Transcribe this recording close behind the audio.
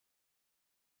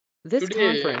This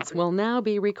Today, conference will now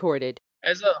be recorded.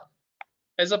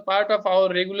 as a part of our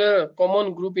regular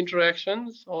common group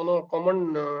interactions on our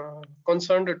common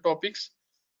concerned topics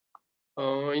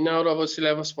in our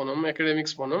syllabus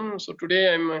academics so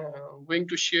today I'm going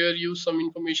to share you some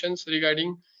informations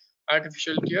regarding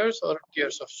artificial tears or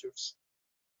tears of shoots.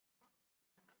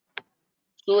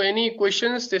 So any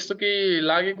questions त्यस्तो केही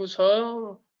लागेको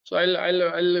छ? So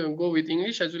I'll go with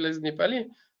English as well as Nepali.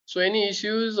 So any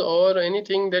issues or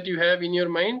anything that you have in your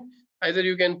mind, either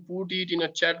you can put it in a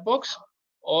chat box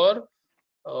or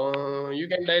you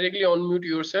can directly unmute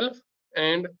yourself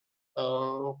and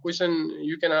question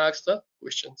you can ask the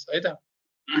questions right?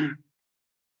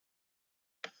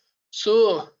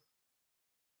 So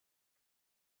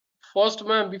first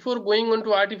ma'am, before going on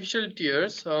to artificial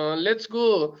tears,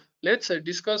 let's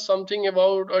discuss something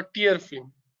about a tear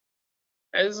film.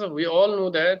 As we all know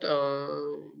that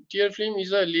tear film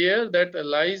is a layer that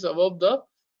lies above the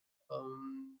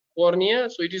cornea,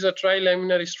 so it is a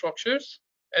trilaminar structures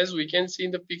as we can see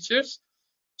in the pictures.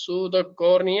 So the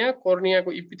cornea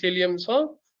को epithelium छ,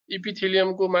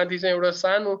 epithelium को माथि चाहिँ एउटा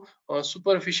सानो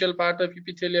superficial part of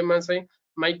epithelium मा चाहिँ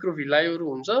microvilli हरु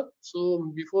हुन्छ. So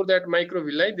before that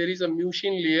microvilli there is a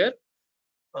mucin layer.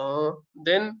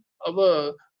 Then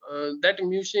अब that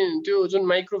mucin त्यो जुन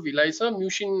microvilli छ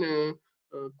mucin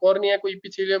cornea को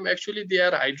epithelium actually they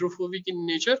are hydrophobic in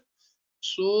nature.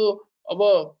 So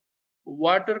अब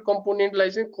वाटर कम्पोनेन्टलाई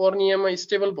चाहिँ कर्नियामा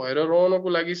स्टेबल भएर रहनको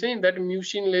लागि चाहिँ द्याट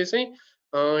म्युसिनले चाहिँ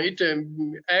it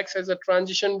acts as a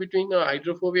transition between a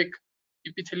hydrophobic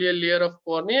epithelial layer of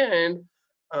cornea and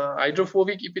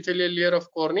hydrophobic epithelial layer of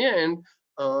cornea and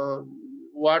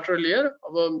water layer.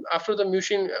 After the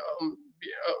mucin,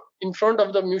 in front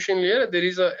of the mucin layer there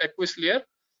is a aqueous layer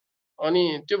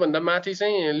अनि त्योभन्दा माथि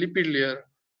चाहिँ lipid layer.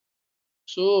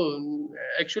 So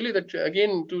actually that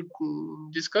again to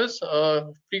discuss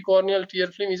precorneal tear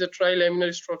film is a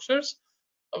trilaminar structures.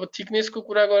 अब thickness को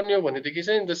कुरा गर्ने हो भनेदेखि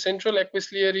चाहिँ the central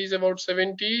aqueous layer is about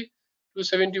 70 to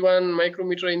 71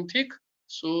 micrometer in thick.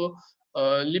 So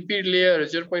lipid layer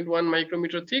 0.1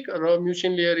 micrometer thick र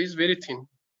mucin layer is very thin.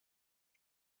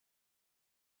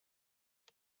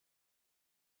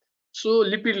 So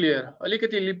lipid layer,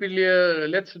 अलिकति lipid layer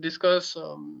let's discuss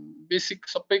basic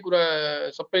सबै कुरा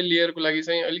सबै layer को लागि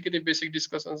चाहिँ अलिकति basic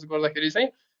discussions गर्दाखेरि चाहिँ.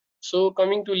 So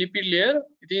coming to lipid layer,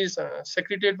 it is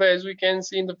secreted by, as we can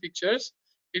see in the pictures,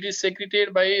 it is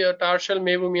secreted by tarsal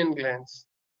meibomian glands.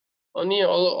 अनि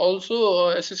also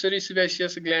accessory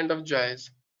sebaceous gland of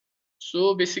Jay's.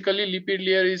 So basically lipid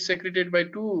layer is secreted by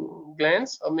two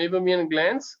glands, meibomian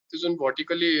glands. This one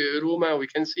vertically row we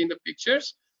can see in the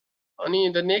pictures.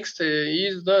 And the next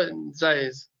is the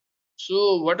Zeiss.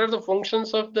 So what are the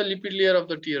functions of the lipid layer of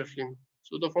the tear film?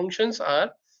 So the functions are,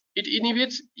 it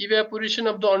inhibits evaporation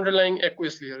of the underlying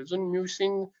aqueous layer. So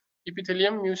mucin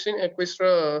epithelium, mucin aqueous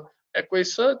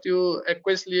aqueous त्यो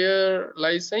aqueous layer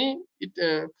लाई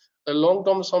चाहिँ long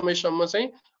term समयसम्म चाहिँ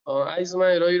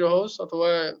आइजमा रहिरहोस्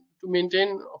अथवा to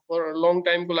maintain for a long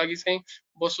time को लागि चाहिँ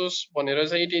बसोस् भनेर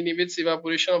चाहिँ it inhibits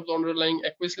evaporation of the underlying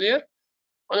aqueous layer.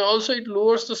 And also it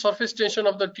lowers the surface tension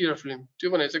of the tear film. त्यो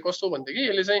भने चाहिँ कस्तो भन्देखि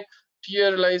यसले चाहिँ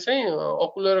टियरलाई चाहिँ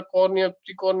ocular corneal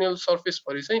precorneal surface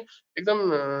भरि चाहिँ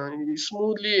एकदम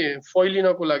smoothly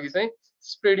फैलिनको लागि चाहिँ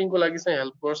spreading को लागि चाहिँ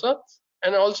help गर्छ.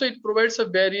 And also it provides a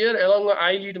barrier along the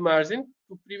eyelid margin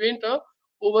to prevent a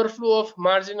overflow of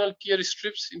marginal tear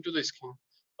strips into the skin.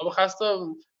 अब खास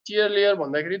त tear layer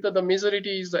भन्दाखेरि त the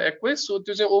majority is the aqueous, so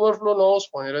त्यो चाहिँ overflow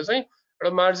नहोस् भनेर चाहिँ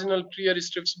एउटा marginal tear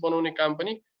strips बनाउने काम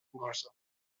पनि गर्छ.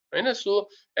 So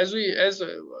as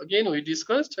again we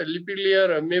discussed lipid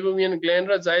layer meibomian gland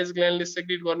र Zeiss gland ले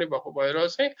secrete गर्ने भएको भएर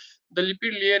चाहिँ the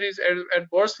lipid layer is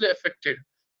adversely affected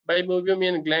by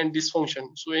meibomian gland dysfunction.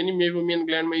 So any meibomian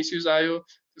gland मा issues आयो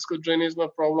त्यसको drainage मा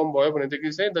problem भयो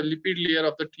भनेदेखि चाहिँ the lipid layer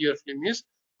of the tear film is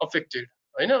affected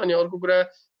हैन. अनि अर्को कुरा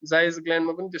Zeiss gland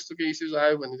मा पनि त्यस्तो केही issues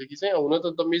आयो भनेदेखि चाहिँ हुन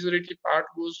त the majority part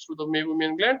goes through the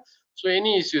meibomian gland. So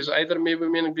any issues either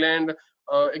meibomian gland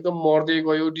एकदम मर्दै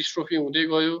गयो डिस्ट्रोफी हुँदै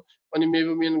गयो अनि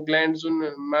मेबोमियन ग्ल्यान्ड जुन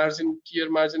मार्जिन टियर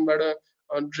मार्जिनबाट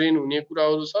ड्रेन हुने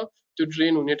कुराहरू छ त्यो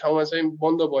ड्रेन हुने ठाउँमा चाहिँ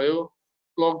बन्द भयो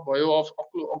क्लग भयो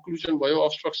अक्लुजन भयो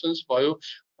अब्स्ट्रक्सन्स भयो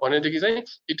भनेदेखि चाहिँ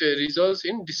it results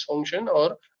in dysfunction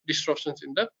or डिस्ट्रप्सन्स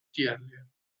in the tier layer.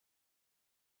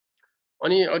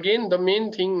 अनि again the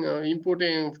main thing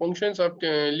important functions of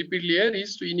lipid layer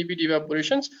is to inhibit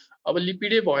इभापोरेसन्स. अब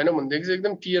लिपिडै भएन भनेदेखि चाहिँ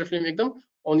एकदम टियर फिल्म एकदम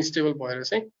अनस्टेबल भएर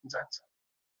चाहिँ जान्छ.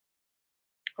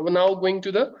 Now going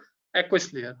to the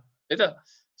aqueous layer.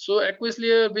 So aqueous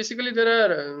layer, basically there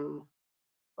are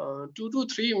 2 to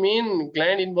 3 main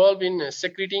gland involved in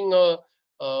secreting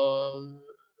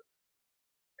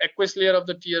aqueous layer of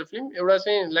the tear film एउटा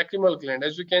चाहिँ lacrimal gland,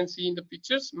 as you can see in the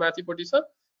pictures माथिपट्टि छ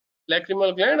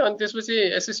lacrimal gland अनि त्यसपछि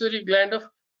accessory gland of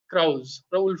Krauss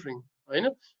ring हैन.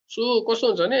 So कस्तो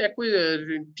हुन्छ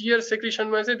भने tear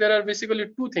secretion मा चाहिँ there are basically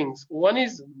two things. One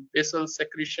is basal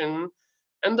secretion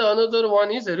and the another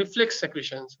one is reflex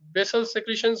secretions. Basal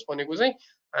secretions भनेको चाहिँ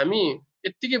हामी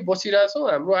यतिकै बसिरहेछौँ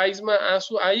हाम्रो आइजमा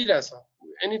आँसु आइरहेछ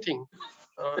एनीथिङ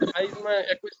आइजमा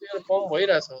aqueous layer फर्म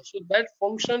भइरहेछ. So that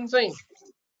function चाहिँ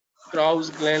क्राउज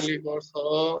ग्ल्यान्डले गर्छ.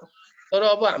 तर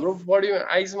अब हाम्रो बडी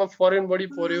आइजमा फरेन बडी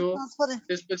पर्यो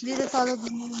त्यसपछि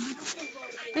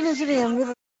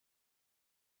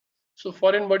सो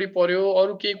फरेन बडी पर्यो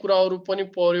अरु केही कुराहरु पनि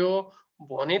पर्यो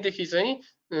भनेदेखि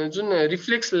चाहिँ जुन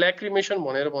रिफ्लेक्स ल्याक्रिमेसन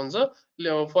भनेर भन्छ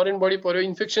फरेन बडी पर्यो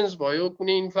इन्फेक्सन्स भयो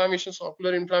कुनै इन्फ्लामेसन्स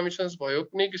अकुलर इन्फ्लामेसन्स भयो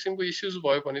कुनै किसिमको इश्यूज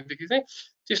भयो भनेदेखि चाहिँ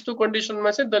त्यस्तो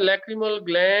कन्डिसनमा चाहिँ द ल्याक्रिमल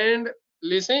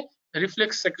ग्ल्यान्डले चाहिँ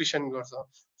reflex secretion गर्छ.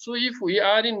 So if we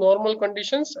are in normal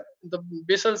conditions the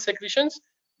basal secretions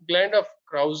gland of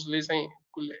Krauss ले चाहिँ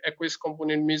aqueous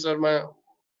component measure मा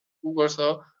उ गर्छ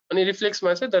अनि reflex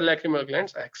मा चाहिँ the lacrimal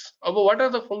glands acts. अब what are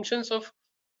the functions of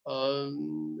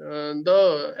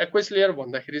the aqueous layer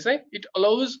भन्दाखेरि चाहिँ it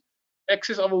allows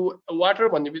access of water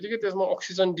भन्ने बित्तिकै त्यसमा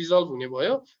oxygen dissolve हुने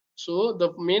भयो. So the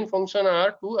main function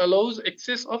are to allows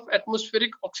access of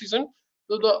atmospheric oxygen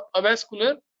to the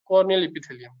avascular corneal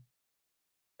epithelium.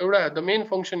 एउटा the main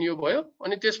function यो भयो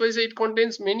अनि त्यसपछि चाहिँ it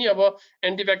contains many अब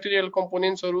antibacterial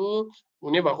components हरु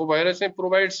हुने भएको भएर चाहिँ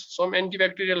provides some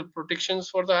antibacterial protections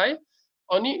for the eye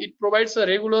अनि it provides a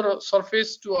regular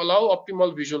surface to allow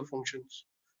optimal visual functions.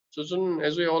 So जुन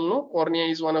as we all know cornea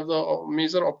is one of the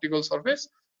major optical surface.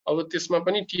 अब त्यसमा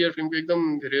पनि tear film को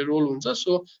एकदम धेरै role हुन्छ.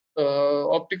 So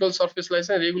optical surface लाई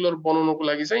चाहिँ रेगुलर बनाउनको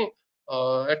लागि चाहिँ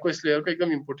aqueous layer को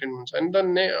एकदम इम्पोर्टेन्ट हुन्छ. And the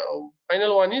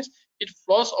final one is it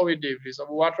flush away debris. अब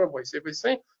वाटर भइसकेपछि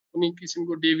चाहिँ कुनै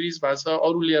किसिमको डेब्रिज भएको छ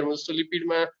अरु लेयरमा जस्तो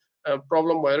लिपिडमा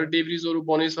प्रब्लम भएर डेब्रिजहरु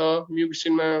बनेछ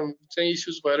म्युसिनमा चाहिँ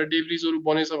इश्यूज भएर डेब्रिजहरु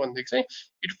बनेछ भनेदेखि चाहिँ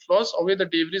it flush away the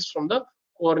debris from the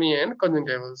cornea and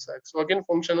conjunctival sac. So again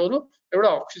फंक्सनहरु एउटा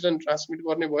अक्सिजन ट्रान्समिट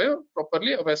गर्ने भयो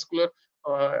प्रपरली vascular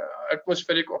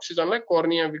atmospheric oxygen लाई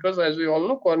cornea because as we all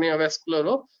know cornea vascular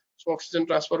हो. So oxygen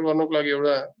transfer गर्नको लागि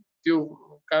एउटा त्यो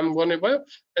काम गर्ने भयो.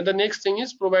 And the next thing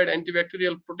is provide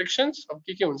antibacterial protections. अब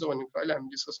के हुन्छ भन्ने कुरा अहिले हामी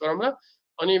डिस्कस गरौँला.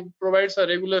 अनि provides a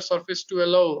regular surface to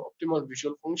allow optimal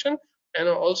visual function and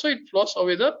also it flushes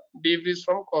away the debris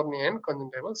from cornea and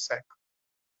conjunctival sac.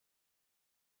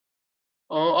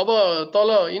 अब तल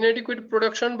inadequate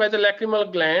production by the lacrimal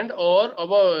gland or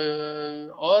अब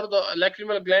or the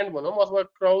lacrimal gland भनौं अथवा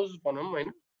Krauss भनौं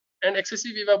हैन and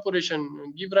excessive evaporation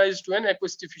give rise to an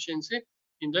aqueous deficiency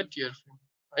in the tear film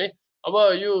है. अब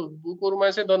यो बुकहरुमा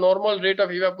चाहिँ द नर्मल रेट अफ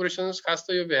इभापोरेशन्स खास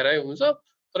त यो भेराइ हुन्छ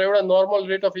तर एउटा नर्मल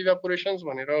रेट अफ इभापोरेशन्स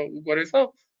भनेर गरेछ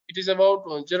इट इज अबाउट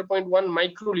 0.1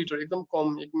 माइक्रोलिटर एकदम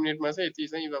कम 1 मिनेटमा चाहिँ यति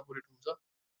चाहिँ इभापोरेट हुन्छ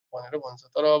भनेर भन्छ.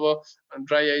 तर अब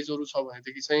ड्राई आइजहरु छ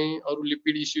भनेदेखि चाहिँ अरु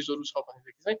लिपिड इश्यूजहरु छ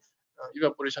भनेदेखि चाहिँ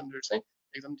इभापोरेसन रेट चाहिँ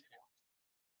एकदम धेरै हुन्छ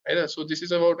हैन. So this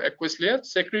is about aqueous layer.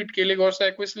 Secret केले गर्छ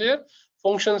एक्वेस लेयर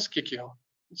फंक्शन्स के हो.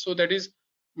 So that is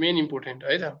main important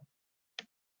है त.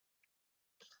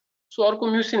 सो अर्को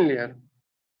म्युसिन लेयर.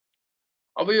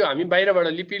 अब यो हामी बाहिरबाट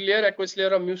लिपिड लेयर एक्वेस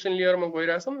लेयर र म्युसिन लेयरमा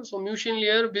गइराछौं. So म्युसिन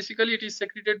layer basically it is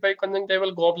secreted by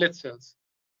कन्जंक्टिभल goblet cells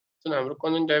जुन हाम्रो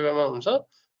कन्जंक्टिभामा हुन्छ.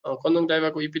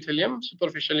 कन्जंक्टिभाको इपिथेलियम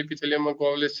सुपरफिशियल इपिथेलियममा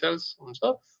गॉबलेट सेल्स हुन्छ.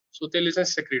 सो त्यसले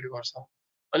चाहिँ सेक्रेट गर्छ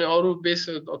अनि अरु बेस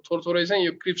थोरै चाहिँ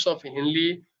यो क्रिप्स अफ हेनली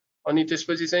अनि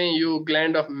त्यसपछि चाहिँ यो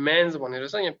ग्ल्यान्ड अफ म्यान्स भनेर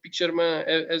छ यहाँ पिक्चरमा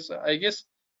as I guess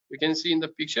you can C in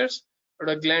the pictures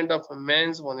एउटा ग्ल्यान्ड अफ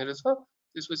म्यान्स भनेर छ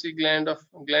त्यसपछि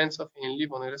ग्ल्यान्ड्स अफ हेनली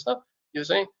भनेर छ. यो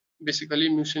चाहिँ बेसिकली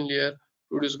म्युसिन लेयर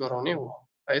प्रोड्युस गराउने हो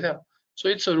है त. So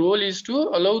its role is to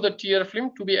allow the tier film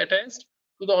to be अट्याच्ड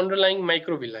to the underlying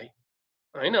माइक्रोभिलाई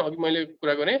हैन. अघि मैले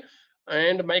कुरा गरे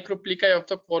एन्ड माइक्रोप्लिकाइ अफ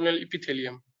द कर्नियल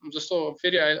इपिथेलियम जस्तो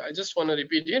फेरि I just one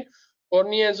repeat it.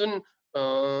 Cornea जुन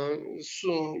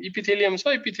इपिथेलियम छ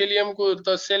इपिथेलियमको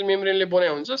त सेल मेम्ब्रेनले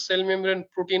बनाएको हुन्छ. सेल मेम्ब्रेन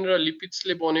प्रोटिन र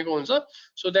लिपिड्सले बनेको हुन्छ.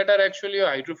 So that are actually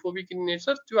hydrophobic in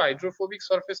nature. त्यो हाइड्रोफोबिक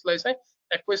सर्फेसलाई चाहिँ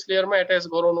एक्वेस लेयरमा अट्याच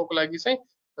गराउनको लागि चाहिँ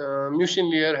म्युसिन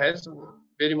layer has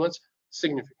very much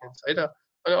significance है त.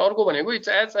 अनि अर्को भनेको it's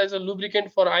acts as a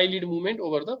lubricant for eyelid movement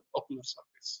over the ocular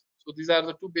surface. So these are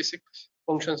the two basic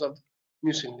functions of the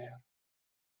mucin layer.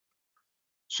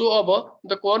 So अब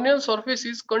the corneal surface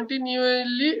is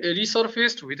continually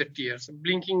resurfaced with the tears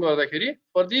blinking गर्दाखेरि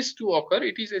for this to occur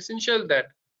it is essential that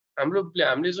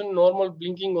हामीले जुन normal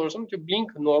ब्लिंकिङ गर्छौं त्यो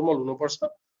blink normal हुनुपर्छ.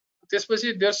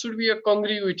 त्यसपछि there should be a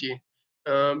congruity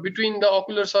between the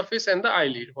ocular surface and the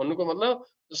eyelid. भन्नुको मतलब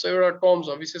जस्तो एउटा टर्म्स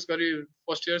हो विशेष गरी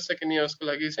फर्स्ट इयर सेकेन्ड इयर्सको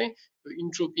लागि चाहिँ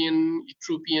इन्ट्रोपियन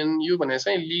इट्रोपियन यो भने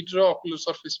चाहिँ लिड र अकुलर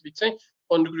सर्फेस बिच चाहिँ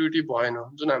कन्टिग्युटी भएन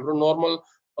जुन हाम्रो नर्मल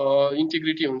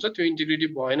इन्टिग्रिटी हुन्छ त्यो इन्टिग्रिटी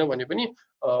भएन भने पनि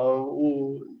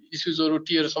इस्युजहरू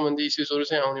टियर सम्बन्धी इस्युजहरू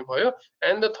चाहिँ आउने भयो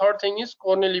and the third thing is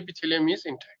कर्नियल epithelium is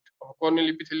intact कर्नियल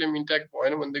epithelium intact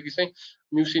भएन भनेदेखि चाहिँ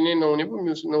म्युसी नै नहुने भयो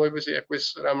म्युसी नभएपछि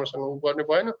एक्वेस राम्रोसँग गर्ने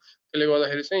भएन त्यसले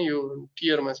गर्दाखेरि चाहिँ यो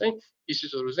टियरमा चाहिँ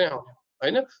इस्युजहरू चाहिँ आउने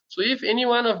होइन so if any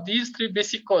one of these three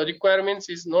basic requirements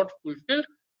is not fulfilled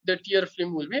the tier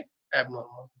film will be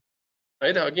abnormal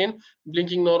है त अगेन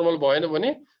ब्लिङ्किङ नर्मल भएन भने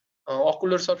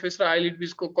अकुलर सर्फेस र आइलिड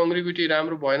बिचको कङ्ग्रिभिटी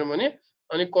राम्रो भएन भने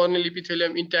अनि कर्नियल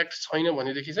इपिथेलियम इन्ट्याक्ट छैन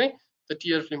भनेदेखि चाहिँ the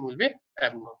tier film will be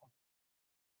abnormal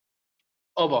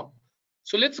अब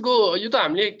सो लेट्स गो यो त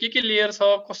हामीले के लेयर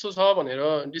छ कस्तो छ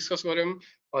भनेर डिस्कस गऱ्यौँ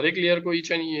हरेक लेयरको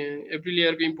इच एन्ड एभ्री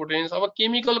लेयरको इम्पोर्टेन्स अब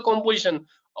केमिकल कम्पोजिसन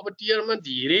अब टियरमा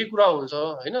धेरै कुरा हुन्छ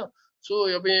होइन सो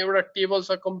अब एउटा टेबल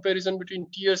छ comparison between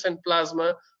tears and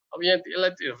plasma अब यहाँ यसलाई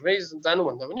हेर्दै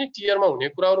जानुभन्दा पनि टियरमा हुने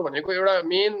कुराहरू भनेको एउटा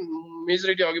मेन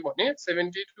मेजोरिटी अघि भने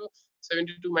 70 to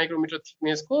 72 माइक्रोमिटर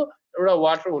थिकनेसको एउटा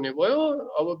वाटर हुने भयो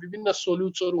अब विभिन्न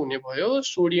सोल्युट्सहरू हुने भयो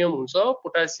सोडियम हुन्छ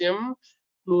potassium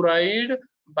chloride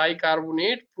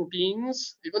bicarbonate proteins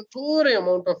even थोरै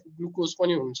अमाउन्ट अफ ग्लुकोज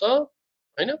पनि हुन्छ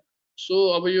होइन सो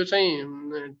अब यो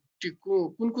चाहिँ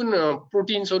कुन कुन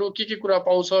प्रोटिन्सहरू के कुरा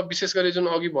पाउँछ विशेष गरी जुन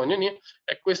अघि भन्यो नि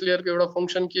एक्वेस लेयरको एउटा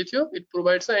फङ्सन के थियो इट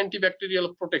प्रोभाइड्स एन्टिब्याक्टेरियल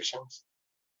प्रोटेक्सन्स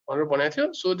भनेर भनेको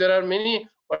थियो so there are many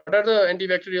what are the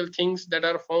antibacterial things that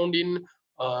are found in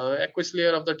aqueous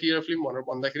layer of the tier film भनेर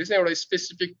भन्दाखेरि चाहिँ एउटा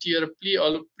स्पेसिफिक टियर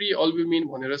प्री अल्ब्युमिन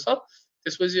भनेर छ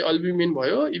त्यसपछि अल्ब्युमिन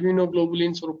भयो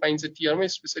इम्युनोग्लोबुलिन्सहरू पाइन्छ टियरमा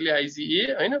स्पेसली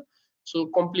आइजिए होइन सो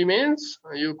कम्प्लिमेन्ट्स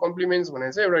यो कम्प्लिमेन्ट्स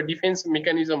भने चाहिँ एउटा डिफेन्स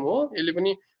मेकानिजम हो यसले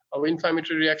पनि अब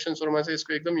इन्फ्लामेटरी रियाक्सन्सहरूमा चाहिँ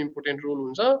यसको एकदम इम्पोर्टेन्ट रोल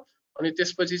हुन्छ अनि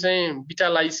त्यसपछि चाहिँ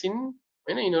बिटालाइसिन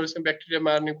होइन यिनीहरू चाहिँ ब्याक्टेरिया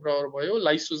मार्ने कुराहरू भयो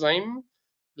लाइसोजाइम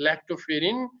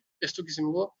ल्याक्टोफेरिन यस्तो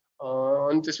किसिमको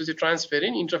अनि त्यसपछि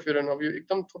ट्रान्सफेरिन इन्टरफेरन अब यो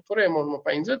एकदम थोरै एमाउन्टमा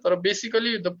पाइन्छ तर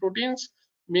basically the proteins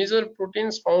major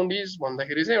proteins found is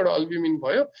भन्दाखेरि चाहिँ एउटा अल्ब्युमिन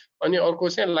भयो अनि अर्को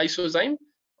चाहिँ लाइसोजाइम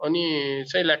अनि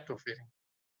चाहिँ ल्याक्टोफेरिन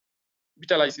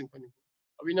बिटालाइसिन पनि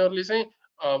अब यिनीहरूले चाहिँ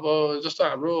अब जस्तो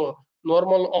हाम्रो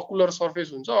नर्मल अकुलर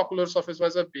सर्फेस हुन्छ अकुलर सर्फेसमा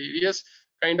चाहिँ भेरियस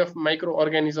काइन्ड अफ माइक्रो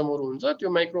अर्ग्यानिजमहरू हुन्छ त्यो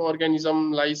माइक्रो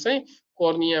अर्ग्यानिजमलाई चाहिँ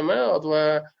कर्नियामा अथवा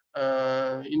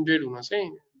इन्भेड हुन चाहिँ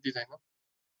दिँदैन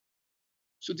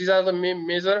so these are the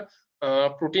major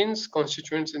proteins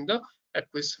कन्स्टिट्युएन्ट्स in the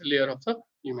aqueous layer of the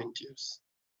human tears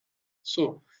so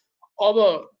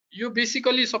अब यो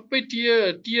बेसिकली सबै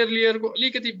टियर लेयरको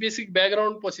अलिकति बेसिक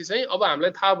ब्याकग्राउन्ड पछि चाहिँ अब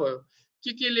हामीलाई थाहा भयो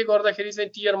केले गर्दाखेरि चाहिँ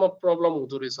टियरमा प्रब्लम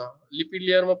हुँदो रहेछ लिपिड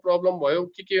लेयरमा प्रब्लम भयो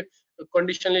के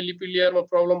कन्डिसनले लिपिड लेयरमा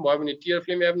प्रब्लम भयो भने टियर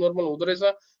फिल्म एबनर्मल हुँदो रहेछ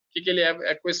केले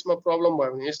एक्वेसमा प्रब्लम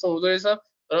भयो भने यस्तो हुँदो रहेछ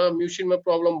र म्युसिनमा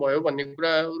प्रब्लम भयो भन्ने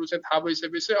कुराहरू चाहिँ थाहा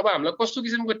भइसकेपछि अब हामीलाई कस्तो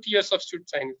किसिमको टियर सब्स्टिट्युट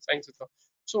चाहिन्छ त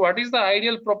so what is the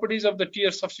ideal properties of the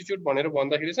tier substitute भनेर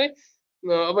भन्दाखेरि चाहिँ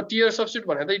अब टियर सब्स्टिट्युट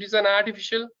भनेर त इट इज एन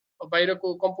आर्टिफिसियल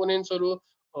बाहिरको कम्पोनेन्ट्सहरू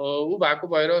ऊ भएको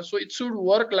भएर so it should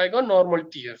work like a normal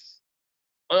tears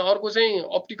अनि अर्को चाहिँ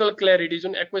अप्टिकल क्ल्यारिटी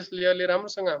जुन एक्वेस लेयरले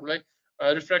राम्रोसँग हामीलाई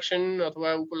रिफ्र्याक्सन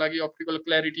अथवा उको लागि अप्टिकल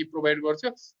क्ल्यारिटी प्रोभाइड गर्छ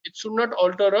it should not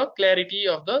alter a clarity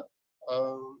of the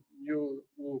यो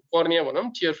कर्निया भनौँ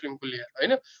टियर फिल्मको लेयर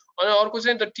होइन अनि अर्को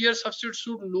चाहिँ the tier substitute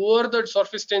should lower the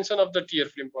surface tension of the tier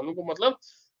film भन्नुको मतलब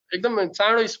एकदम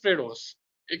चाँडो स्प्रेड होस्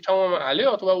एक ठाउँमा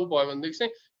हाल्यो अथवा ऊ भयो भनेदेखि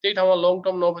चाहिँ त्यही ठाउँमा लङ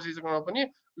टर्म नबसिकन पनि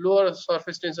लोवर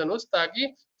सर्फेस टेन्सन होस् ताकि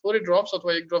थोरै ड्रप्स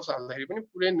अथवा एक ड्रप्स हाल्दाखेरि पनि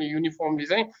पुरै युनिफर्मली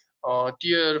चाहिँ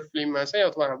टियर फिल्ममा चाहिँ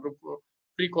अथवा हाम्रो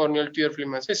प्री कर्नियल टियर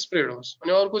फिल्ममा चाहिँ स्प्रेड होस्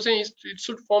अनि अर्को चाहिँ it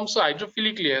should firms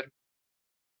hydrophilic layer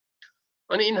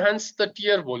अनि इन्हान्स द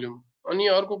टियर भोल्युम अनि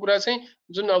अर्को कुरा चाहिँ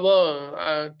जुन अब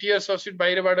टियर सब्स्टिट्युट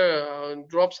बाहिरबाट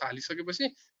ड्रप्स हालिसकेपछि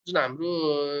जुन हाम्रो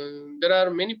there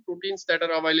are many proteins that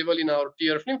are available in our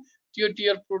tier film त्यो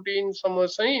टियर प्रोटिनसम्म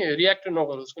चाहिँ रियाक्ट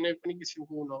नगरोस् कुनै पनि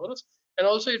किसिमको नगरोस् and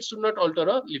also it should not alter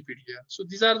a lipid layer so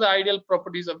these are the ideal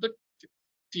properties of the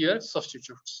tier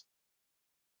सब्स्टिट्युट्स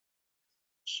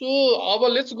so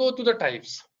let's go to the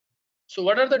types so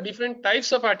what are the different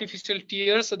types of artificial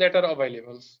tears that are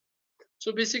available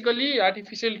so basically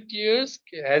artificial tears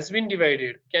has been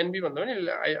divided can be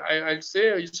I'll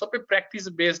say it's a practice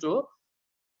based so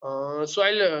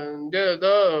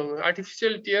the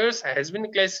artificial tears has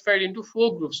been classified into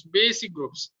 4 groups basic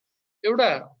groups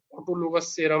euta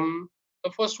autologous serum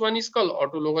the first one is called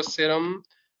autologous serum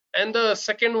and the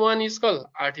second one is called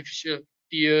artificial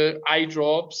tear eye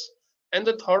drops and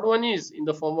the third one is in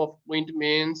the form of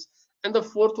ointments and the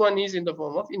fourth one is in the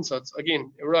form of inserts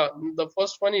again the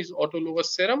first one is autologous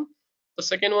serum the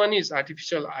second one is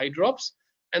artificial eye drops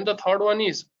and the third one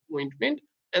is ointment,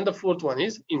 and the fourth one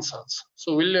is insults.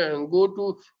 So we'll go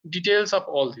to details of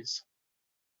all these.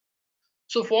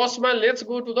 So first one, let's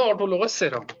go to the autologous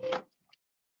serum.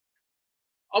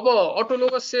 अब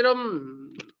autologous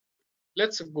serum,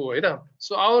 let's go है.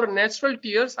 So our natural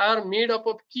tears are made up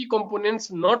of key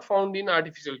components not found in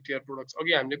artificial tear products.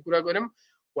 Okay, हामीले कुरा गर्यौं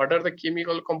what are the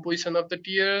chemical composition of the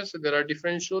tears, there are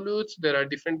different solutes, there are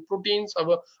different proteins.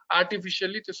 अब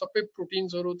artificially त्यो सबै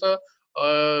proteins हरु त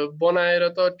बनाएर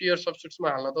त tear substrates मा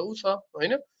हाल्न त उ छ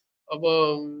हैन. अब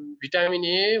vitamin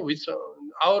A, which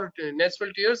our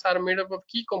natural tears are made up of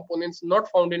key components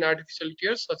not found in artificial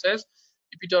tears, such as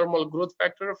epidermal growth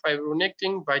factor,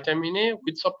 fibronectin, vitamin A,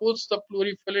 which supports the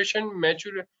proliferation,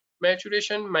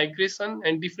 maturation, migration,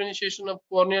 and differentiation of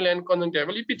corneal and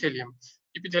conjunctival epithelium.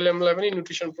 Epitheliumलाई पनि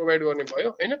nutrition provide गर्ने भयो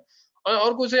हैन. अनि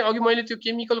अर्को चाहिँ अघि मैले त्यो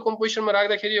केमिकल कम्पोजिसनमा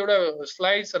राख्दाखेरि एउटा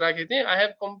स्लाइड्स राखेको थिएँ. I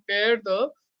have compared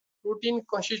the protein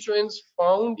constituents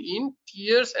found in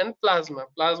tears and plasma.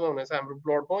 Plasma भने चाहिँ हाम्रो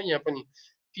ब्लड हो, यहाँ पनि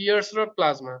tears र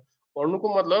plasma.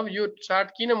 भन्नुको मतलब यो चार्ट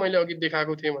किन मैले अघि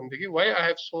देखाएको थिएँ भनेदेखि why I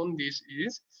have shown this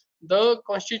is the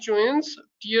constituents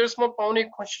tears मा पाउने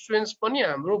constituents पनि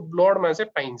हाम्रो blood मा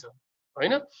चाहिँ पाइन्छ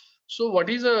हैन. So what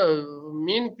is the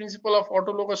main principle of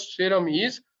autologous serum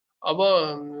is अब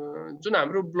जुन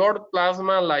हाम्रो blood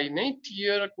plasma लाई नै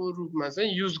tear को रूपमा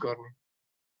चाहिँ युज गर्ने.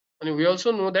 अनि we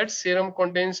also know that serum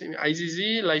contains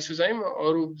IgG, lysozyme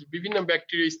अरु विभिन्न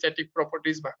bacteriostatic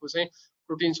properties भएको चाहिँ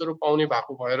प्रोटिन्सहरु पाउने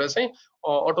भएको भएर चाहिँ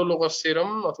autologous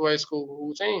serum अथवा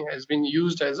यसको चाहिँ has been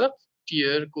used as a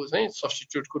tear को चाहिँ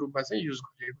substitute को रूपमा चाहिँ युज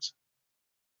गरिएको छ.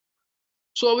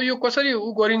 सो अब यो कसरी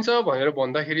उ गरिन्छ भनेर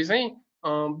भन्दाखेरि चाहिँ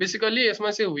बेसिकली यसमा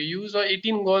चाहिँ we use a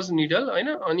 18 gauge needle हैन.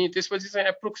 अनि त्यसपछि चाहिँ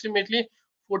approximately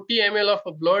 40 ml of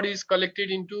blood is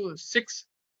collected into 6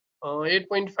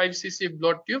 8.5 cc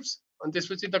blood tubes. And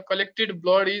त्यसपछि the collected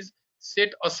blood is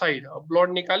set aside. Blood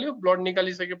निकाल्यो, blood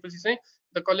निकालिसकेपछि चाहिँ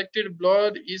the collected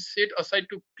blood is set aside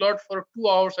to clot for 2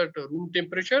 hours at room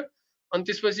temperature. अनि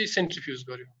त्यसपछि centrifuge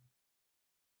गर्यो.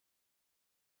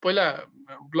 पहिला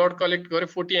blood collect गर्यो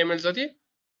 40 ml जति,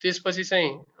 त्यसपछि चाहिँ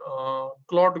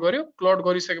clot गर्यो, clot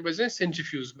गरिसकेपछि चाहिँ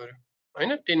centrifuge गर्यो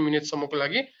हैन 10 मिनेट सम्मको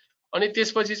लागि. अनि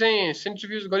त्यसपछि चाहिँ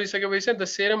centrifuge गरिसकेपछि चाहिँ the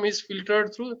serum is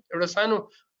filtered through एउटा सानो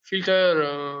फिल्टर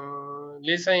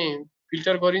ले चाहिँ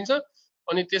फिल्टर गरिन्छ.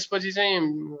 अनि त्यसपछि चाहिँ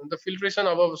द फिल्ट्रेसन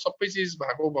अब सबै चीज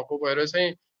भएको भएर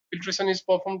चाहिँ filtration is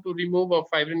perform to remove of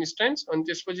fibrin stands. अनि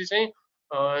त्यसपछि चाहिँ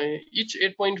each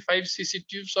 8.5 cc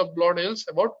tubes of blood helps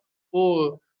about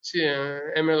 4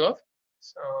 ml of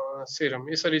serum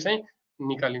यसरी चाहिँ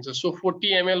निकालिन्छ. सो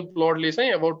 40 ml blood ले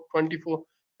चाहिँ about 24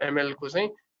 ml को चाहिँ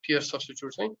tear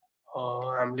substitute चाहिँ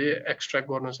हामीले एक्सट्र्याक्ट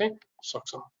गर्न चाहिँ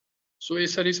सक्छौं. सो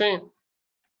यसरी चाहिँ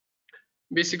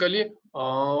बेसिकली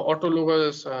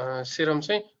autologous serum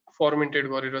चाहिँ फर्मेन्टेड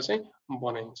गरेर चाहिँ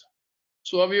बनाइन्छ.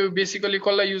 सो अब यो बेसिकली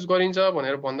कसलाई युज गरिन्छ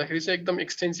भनेर भन्दाखेरि चाहिँ एकदम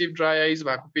एक्सटेन्सिभ ड्राई आइज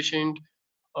भएको पेशेन्ट,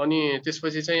 अनि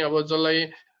त्यसपछि चाहिँ अब जसलाई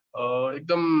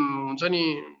एकदम हुन्छ नि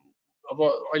अब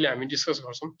अहिले हामी डिस्कस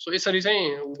गर्छौं. सो यसरी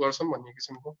चाहिँ उ गर्छौं भन्ने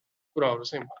किसिमको कुराहरु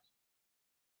चाहिँ.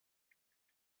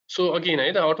 सो अगेन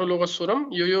है त autologous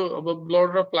serum यो अब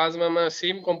ब्लड र प्लाज्मामा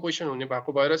सेम कम्पोजिसन हुने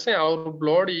भएको भएर चाहिँ our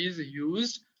blood is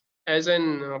used as an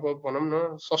अब भनौं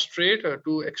न substrate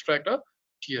to extract a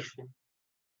tear film.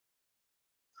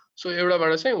 So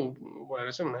एउटाबाट चाहिँ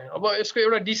भएर चाहिँ हुने. अब यसको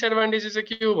एउटा डिसएडभान्टेज चाहिँ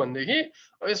के हो भन्देखि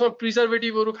यसमा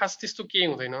प्रिजर्भेटिभहरु खास त्यस्तो केही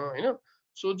हुँदैन हैन.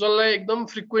 सो जसलाई एकदम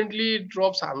फ्रिक्वेन्टली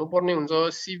ड्रप्स हाल्नु पर्ने हुन्छ,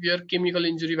 सिभियर केमिकल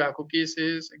इन्जुरी भएको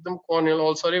केसेस, एकदम कर्नियल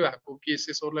अल्सरै भएको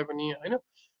केसेसहरुलाई पनि हैन.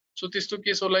 सो त्यस्तो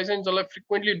केसहरुलाई चाहिँ जसलाई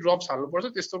फ्रिक्वेन्टली ड्रप्स हाल्नु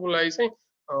पर्छ त्यस्तोको लागि चाहिँ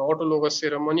autologous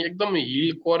serum. अनि एकदम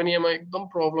हिल कर्नियामा एकदम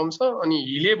प्रब्लम छ अनि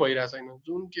हिलै भइरा छैन,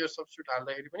 जुन टियर सब्स्टिट्युट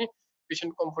हाल्दाखेरि पनि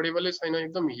पेशेन्ट कम्फर्टेबलै छैन,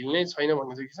 एकदम हिल नै छैन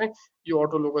भनेदेखि चाहिँ यो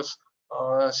autologous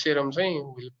serum चाहिँ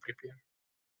विल प्रिपेयर.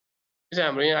 यो चाहिँ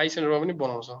हाम्रो यहाँ आई सेन्टरमा पनि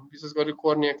बनाउँछ. विशेष गरी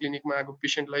कर्निया क्लिनिकमा आएको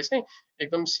पेशेन्टलाई चाहिँ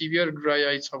एकदम सिभियर ड्राई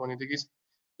आई छ भनेदेखि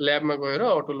ल्याबमा गएर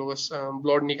autologous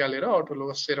ब्लड निकालेर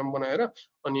autologous serum बनाएर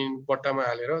अनि बट्टामा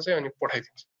हालेर चाहिँ अनि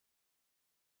पठाइदिन्छ.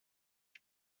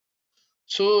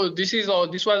 So this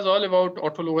was all about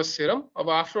autologous serum. अब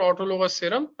after autologous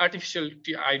serum artificial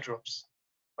eye drops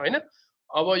हैन.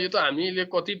 अब यो त हामीले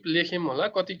कति लेख्यौं होला,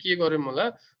 कति के गर्यौं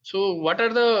होला. So what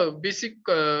are the basic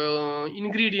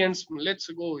ingredients? Let's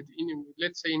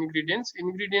say ingredients.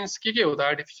 Ingredients के हो त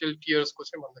artificial tears को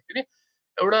चाहिँ भन्दाखेरि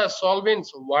एउटा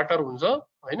solvents water हुन्छ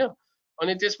हैन.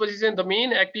 अनि त्यसपछि चाहिँ the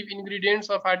main active ingredients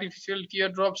of artificial tear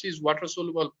drops is water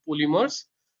soluble polymers.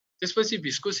 त्यसपछि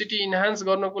viscosity enhance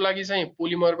गर्नको लागि चाहिँ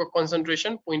पोलिमरको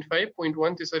concentration 0.5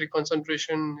 0.1 त्यसरी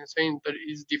concentration चाहिँ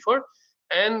is differ.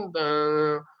 And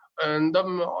And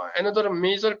another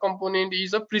major component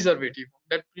is a preservative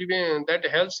that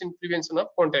helps in prevention of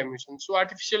contamination. So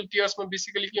artificial tears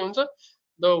basically के हुन्छ,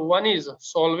 the one is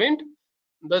solvent,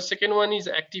 the second one is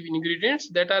active ingredients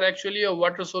that are actually a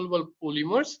water soluble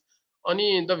polymers.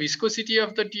 And the viscosity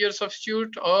of the tear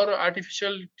substitute or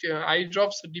artificial eye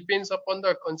drops depends upon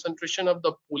the concentration of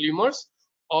the polymers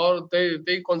or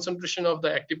the concentration of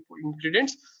the active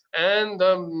ingredients. And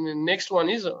the next one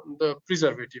is the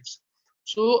preservatives.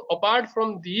 So apart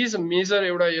from these major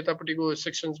एउटा यतापट्टिको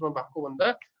sections मा भएको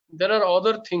भन्दा, there are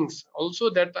other things also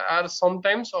that are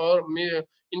sometimes or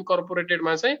incorporated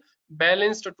मा चाहिँ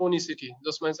balanced tonicity,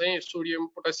 जसमा चाहिँ sodium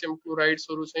potassium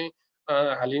क्लोराइड्सहरु चाहिँ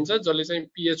हालिन्छ, जसले चाहिँ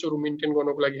pH हरु मेन्टेन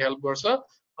गर्नको लागि हेल्प गर्छ,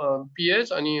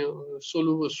 pH अनि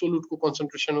सोलुटको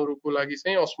कन्सन्ट्रेसनहरुको लागि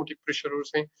चाहिँ अस्मोटिक प्रेसरहरु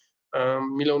चाहिँ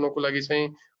मिलाउनको लागि चाहिँ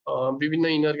विभिन्न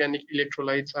inorganic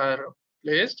electrolytes are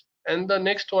placed. And the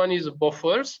next one is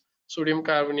buffers, sodium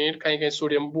carbonate, कहीं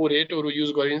सोडियम बोरेटहरु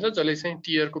युज गरिन्छ, जसले चाहिँ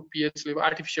टियरको pH लेभल,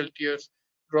 आर्टिफिशियल टियर्स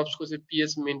ड्रप्सको चाहिँ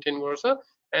pH मेन्टेन गर्छ.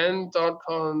 And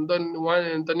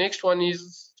the next one is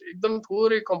एकदम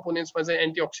थोरै कम्पोनेन्ट्समा चाहिँ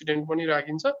एन्टिअक्सिडेन्ट पनि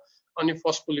राखिन्छ अनि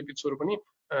फस्फोलिपिड्सहरु पनि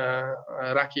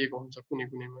राखिएको हुन्छ कुनै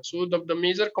कुनैमा. So the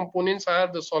major components are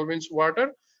the solvents,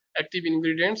 water, active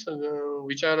ingredients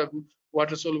which are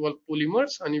water soluble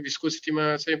polymers, अनि viscosity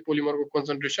मा चाहिँ polymer को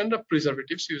concentration र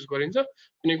preservatives use गरिन्छ,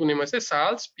 कुनै कुनैमा चाहिँ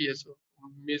salts, pH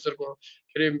measure को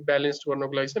balanced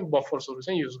गर्नको लागि चाहिँ buffers हरु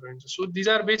चाहिँ use गरिन्छ. So these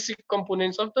are basic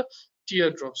components of the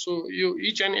teardrop. So you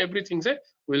each and everything चाहिँ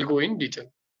will go in detail.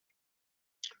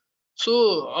 So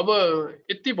अब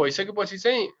यति भइसकेपछि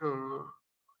चाहिँ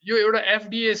यो एउटा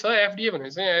FDA छ. FDA भनेको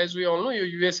चाहिँ as we all know यो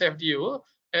US FDA हो.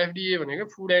 FDA भनेको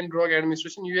food and drug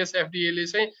administration. US FDA ले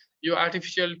चाहिँ यो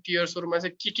आर्टिफिशियल टियर्सहरुमा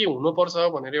चाहिँ के हुनुपर्छ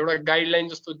भनेर एउटा गाइडलाइन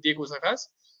जस्तो दिएको छ खास.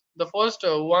 The first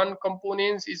one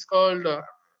components is called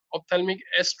अप्थाल्मिक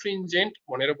एस्ट्रिन्जेन्ट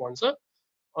भनेर भन्छ.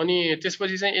 अनि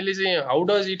त्यसपछि चाहिँ यसले चाहिँ हाउ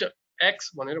डज इट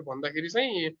एक्ट्स भनेर भन्दाखेरि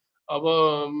चाहिँ अब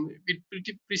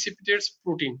इट प्रिसिपिटेट्स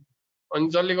प्रोटिन, अनि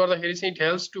जसले गर्दाखेरि चाहिँ it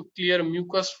helps to clear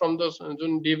mucus from the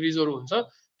जुन डेब्रिजहरु हुन्छ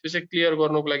त्यो चाहिँ क्लियर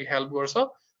गर्नको लागि हेल्प गर्छ.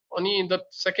 अनि the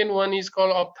second one is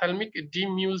called अप्थाल्मिक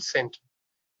डिम्युल्सेन्ट.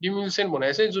 डिम्युल्सेन्ट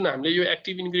भनेको चाहिँ जुन हामीले यो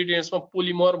एक्टिभ इन्ग्रेडिएन्ट्समा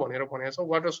पोलिमर भनेर भनेको छ,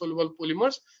 वाटर सोलुबल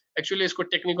पोलिमर्स, एक्चुअली यसको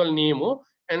टेक्निकल नेम हो.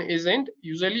 And agent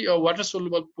usually a water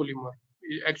soluble polymer.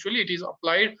 Actually it is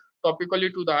applied topically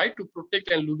to the eye to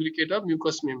protect and lubricate the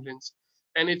mucous membranes,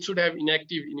 and it should have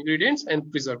inactive ingredients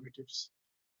and preservatives.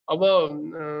 अब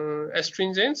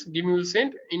एस्ट्रिन्जेन्ट्स,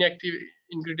 डिम्युल्सेन्ट, inactive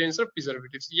ingredients र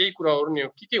प्रिजर्भेटिभ्स यही कुराहरु नै हो.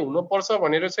 के हुनुपर्छ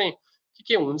भनेर चाहिँ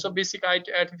के हुन्छ बेसिक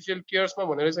आर्टिफिशियल टियर्समा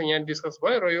भनेर चाहिँ यहाँ डिस्कस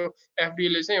भयो, र यो एफडीए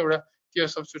ले चाहिँ एउटा टियर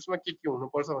सब्स्टिट्युट्समा के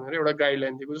हुनुपर्छ भनेर एउटा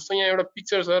गाइडलाइन दिएको. जस्तो यहाँ एउटा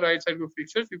पिक्चर छ, राइट साइडको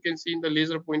picture you can C in the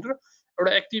laser pointer.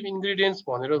 एउटा एक्टिभ इन्ग्रेडिएन्ट्स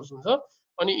भनेर हुन्छ,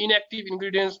 अनि इनएक्टिभ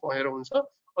इन्ग्रेडिएन्ट्स भनेर हुन्छ,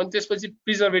 अनि त्यसपछि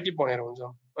प्रिजर्भेटिभ भनेर हुन्छ.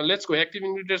 Let's go. एक्टिभ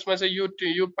इन्ग्रेडिएन्ट्समा चाहिँ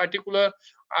यो पार्टिकुलर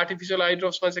आर्टिफिशियल आइ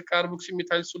ड्रप्समा चाहिँ कार्बोक्सी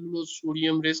मिथाइल सेलुलोज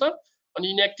सोडियम रहेछ.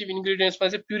 अनि इनएक्टिभ इन्ग्रेडिएन्ट्समा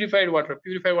चाहिँ प्युरिफाइड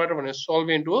वाटर भनेर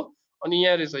सल्भेन्ट हो. अनि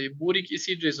यहाँ रहेछ यो बोरिक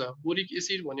एसिड रहेछ. बोरिक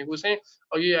एसिड भनेको चाहिँ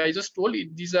अघि I just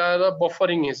told these are the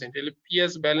बफरिङ agent. यसले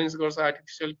पीएच ब्यालेन्स गर्छ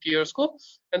artificial टियर्सको.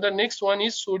 And the next one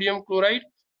is sodium chloride,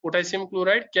 potassium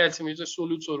chloride, calcium. यो चाहिँ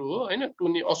सोल्युट्सहरु हो हैन, टु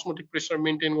अस्मोटिक प्रेसर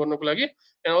मेन्टेन गर्नको लागि.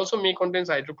 And also may contents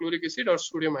hydrochloric acid or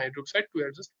sodium hydroxide to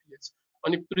adjust pH.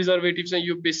 अनि preservative चाहिँ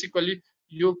यो बेसिकली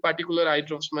यो पार्टिकुलर आइ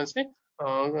ड्रप्समा चाहिँ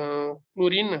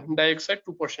क्लोरिन डाइअक्साइड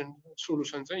 2%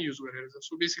 सोलुसन चाहिँ युज गरेर छ.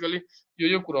 सो बेसिकली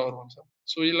यो कुराहरु हुन्छ.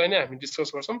 सो यसलाई नै हामी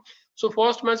डिस्कस गर्छौं. सो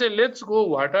फर्स्टमा चाहिँ let's go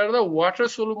what are the water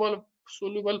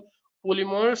soluble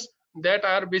polymers that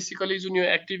are basically जुन यो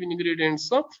एक्टिभ इन्ग्रेडिएन्ट्स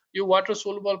छ. यो वाटर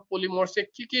सोलुबल पोलिमर्स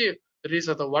चाहिँ के रहेछ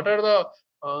त, what are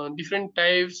the different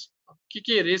types,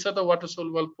 के रहेछ त वाटर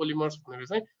सोलुबल पोलिमर्स भनेर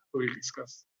चाहिँ विल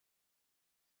डिस्कस.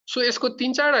 सो यसको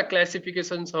तीन चारवटा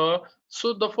क्लासिफिकेसन छ.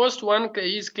 So the first one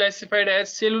is classified as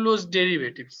cellulose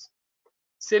derivatives.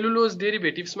 Cellulose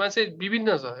डेरिभेटिभ्समा चाहिँ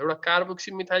विभिन्न छ. एउटा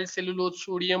कार्बोक्सी मिथाइल सेलुलोज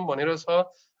सोडियम भनेर छ.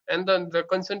 And the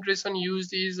concentration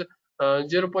used is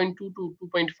 0.2 to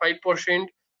 2.5%.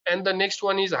 And the next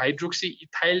one is hydroxy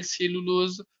ethyl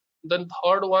cellulose. The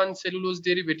third one cellulose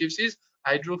derivatives is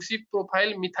hydroxy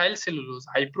propyl methyl cellulose,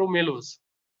 hypromellose.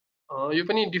 You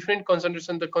can different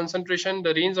concentration. The concentration,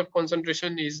 the range of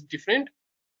concentration is different.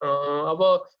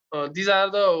 These are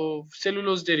the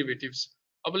cellulose derivatives.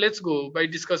 Let's go by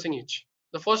discussing each.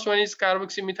 The first one is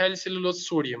carboxy methyl cellulose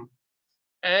sodium,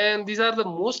 and these are the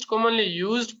most commonly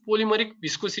used polymeric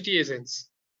viscosity agents.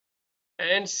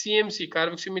 And CMC,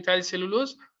 carboxymethyl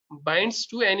cellulose, binds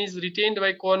to and is retained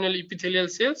by corneal epithelial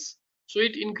cells, so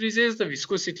it increases the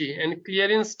viscosity and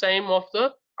clearance time of the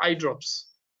eye drops.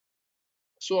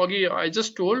 So again, I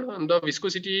just told the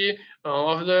viscosity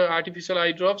of the artificial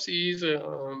eye drops is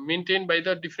maintained by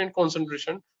the different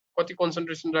concentration. कति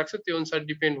concentration राख्छ त्यो अनुसार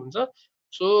depend हुन्छ.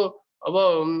 So अब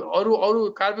अरु अरु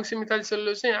carboxymethyl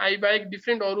cellulose चाहिँ I बाहेक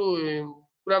डिफरेन्ट अरु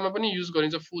कुरामा पनि युज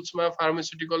गरिन्छ. फुड्समा,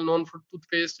 फार्मास्युटिकल, नन फुड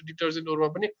टुथपेस्ट, डिटर्जेन्टहरुमा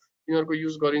पनि यिनीहरुको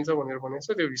युज गरिन्छ भनेर भनेको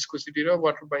छ. त्यो viscosity र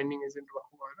वाटर बाइन्डिङ एजेन्ट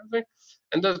भएको भएर चाहिँ.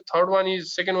 And the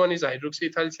second one is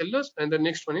hydroxyethyl cellulose, and the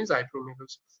next one is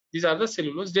hydromellose. These are the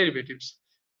cellulose derivatives.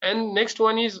 And next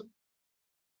one is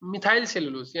methyl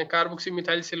cellulose. Yeah, carboxy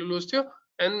methyl cellulose थियो.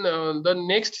 And the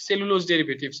next cellulose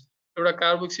derivatives. एउटा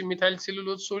carboxy methyl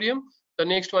cellulose sodium. The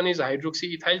next one is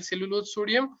hydroxyethyl cellulose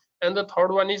sodium. And the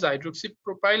third one is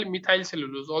hydroxypropyl methyl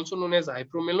cellulose, also known as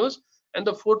hypromellose. And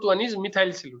the fourth one is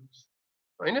methyl cellulose.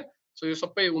 हैन? So यो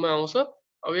सबै उमा आउँछ.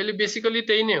 अब यसले basically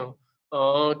त्यही नै हो.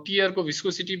 Tier को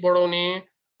viscosity बढाउने,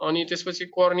 अनि त्यसपछि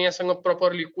कर्नियासँग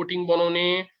प्रपरली कोटिङ बनाउने,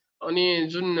 अनि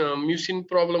जुन म्युसिन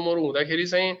प्रब्लमहरु हुँदाखेरि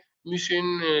चाहिँ म्युसिन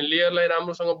लेयरलाई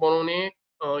राम्रोसँग बनाउने,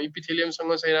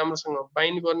 इपिथेलियमसँग चाहिँ राम्रोसँग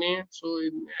बाइन्ड गर्ने. सो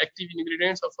एक्टिभ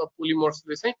इन्ग्रेडिएन्ट्स अफ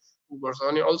पोलिमर्सले चाहिँ गर्छ.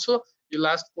 अनि अल्सो यो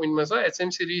लास्ट पोइन्टमा छ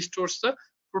HMC restores the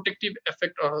protective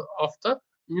effect of the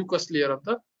mucus layer of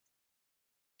the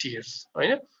tears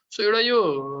हैन. सो एउटा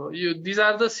यो these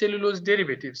are the cellulose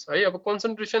derivatives है. अब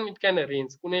कन्सन्ट्रेसन इट क्यान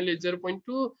रेन्ज, कुनैले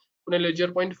 0.2, कुनैले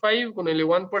 0.5, कुनैले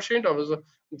 1%. अब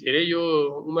धेरै यो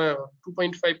उमा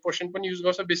 2.5% पनि युज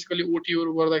गर्छ. बेसिकली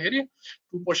ओटीहरु गर्दाखेरि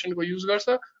 2% को युज गर्छ.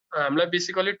 हामीलाई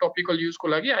बेसिकली टपिकल युजको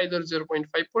लागि either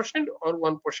 0.5% or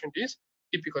 1% is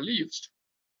typically used.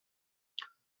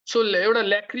 So एउटा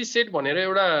ल्याक्रिसेट भनेर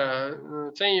एउटा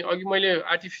चाहिँ अघि मैले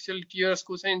आर्टिफिशियल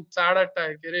टियर्सको चाहिँ चारवटा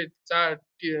के अरे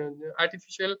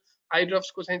आर्टिफिशियल आई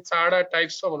ड्रप्सको चाहिँ चारवटा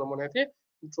टाइप्स छ भनेर भनेको थिएँ.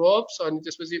 ड्रप्स, अनि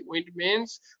त्यसपछि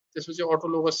ओइन्टमेन्ट्स, त्यसपछि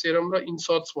अटोलोगस सेरम र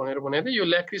इन्सर्ट्स भनेर भनेको थिएँ. यो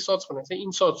ल्याक्रिसर्ट्स भनेको चाहिँ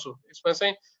इन्सर्ट्स हो. यसमा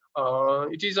चाहिँ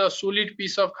it is a solid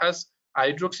piece of खास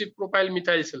हाइड्रोक्सिप्रोपाइल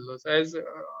methyl cellulose as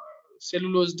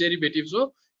cellulose derivatives हो.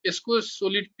 यसको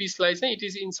सोलिड पिसलाई चाहिँ it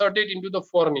is inserted into the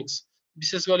फर्निक्स.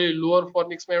 विशेष गरी लोअर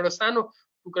फर्निक्समा एउटा सानो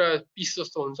टुक्रा पिस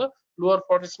जस्तो हुन्छ. लोअर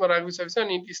फर्निक्समा राखिसकेपछि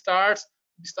अनि इट स्टार्ट्स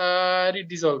बिस्तारै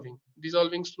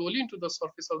डिजल्भिङ slowly into the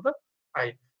surface of the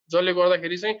I, जसले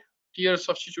गर्दाखेरि चाहिँ टियर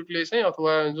सब्स्टिट्युटले चाहिँ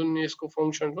अथवा जुन यसको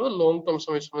फङ्सन हो लङ टर्म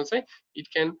समयसम्म चाहिँ it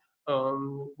can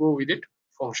go with it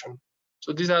function.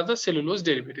 So these are the cellulose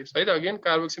derivatives है त. Again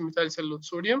carboxymethyl cellulose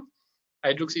sodium,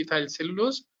 हाइड्रोक्सिइथाइल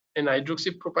cellulose, and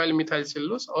hydroxypropyl methyl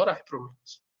cellulose or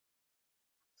hypromellose.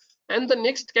 And the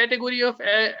next category of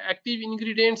active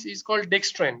ingredients is called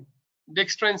dextran.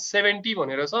 Dextran 70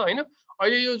 भनेर छ हैन.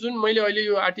 अहिले यो जुन मैले अहिले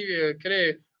यो के अरे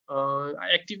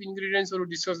एक्टिभ इन्ग्रेडिएन्ट्सहरु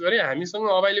डिस्कस गरे, हामीसँग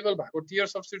अवेलेबल भएको टियर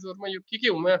सब्स्टिट्युटहरुमा यो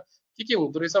के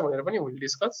हुँदो रहेछ भनेर पनि विल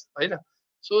डिस्कस हैन.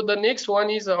 So the next one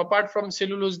is apart from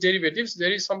cellulose derivatives,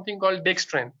 there is something called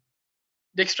dextran.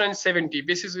 Dextran 70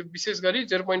 विशेष गरी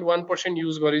 0.1%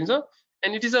 युज गरिन्छ.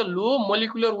 And it is a low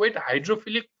molecular weight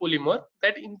hydrophilic polymer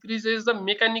that increases the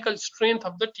mechanical strength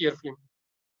of the tear film.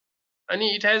 And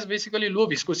it has basically low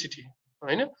viscosity.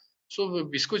 Right? So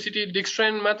viscosity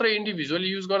dextran मात्र individually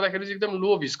use गर्दाखेरि चाहिँ एकदम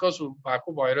low viscous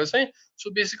भएको भएर चाहिँ,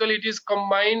 so basically it is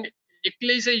combined,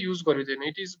 एक्लै चाहिँ use गरिदैन.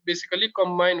 It is basically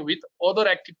combined with other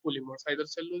active polymers,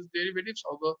 either cellulose derivatives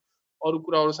or अरु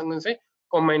कुराहरुसँग चाहिँ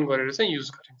combine गरेर चाहिँ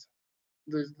use गरिन्छ.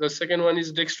 The second one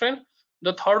is dextran.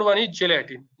 The third one is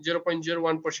gelatin,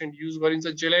 0.01% use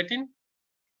गरिन्छ gelatin.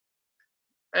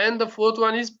 And the fourth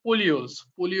one is polyols.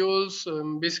 Polyols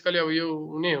basically अब यो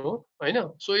हुने हो हैन.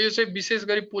 So यो चाहिँ विशेष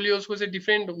गरी polyols को चाहिँ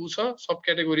डिफरेन्ट छ, सब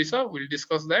क्याटेगोरी छ. We'll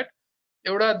discuss that.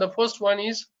 एउटा the first one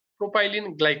is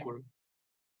propylene glycol.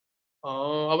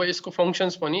 अब यसको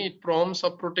functions पनि it forms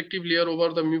a protective layer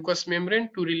over the mucous membrane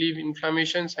to relieve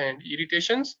inflammations and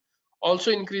irritations. Also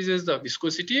increases the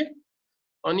viscosity.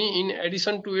 Ani in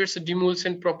addition to its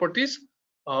demulcent properties,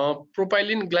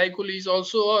 propylene glycol is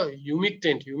also a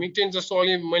humectant. Humectant जस्तो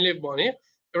अघि मैले भने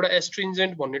एउटा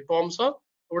astringent भन्ने term छ,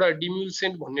 एउटा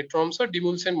demulcent भन्ने term छ.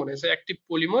 Demulcent भनेको चाहिँ active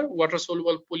polymer, water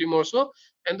soluble polymers हो.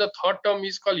 And the third term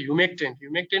is called humectant.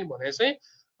 Humectant भनेको चाहिँ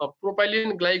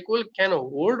propylene glycol can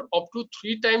hold up to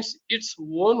 3 times its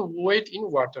own weight in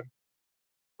water.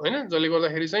 हैन, जसले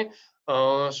गर्दाखेरि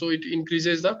चाहिँ so it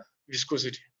increases the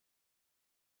viscosity.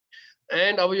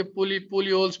 And अब यो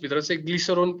polyols भित्र चाहिँ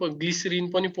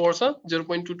glycerin पनि पर्छ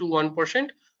 0.2 to 1%.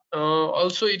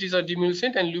 Also it is a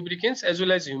demulcent and lubricants as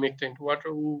well as humectant.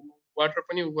 Water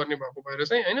पनि गर्ने भएको भएर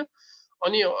चाहिँ हैन.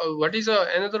 अनि what is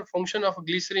another function of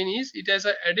glycerin is it has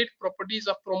added properties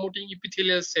of promoting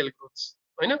epithelial cell growth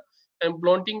हैन, and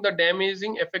blunting the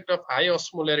damaging effect of high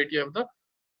osmolarity of the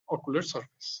ocular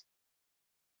surface.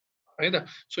 है त.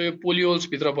 सो यो polyols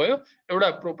भित्र भयो.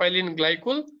 एउटा propylene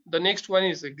glycol, the next one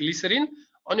is glycerin,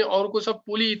 अनि अर्को छ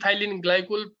पोलिइथाइलिन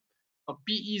ग्लाइकोल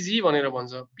PEG भनेर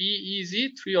भन्छ PEG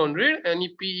 300 अनि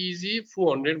PEG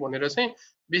 400 भनेर चाहिँ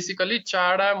बेसिकली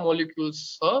चारवटा मोलिक्युल्स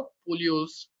छ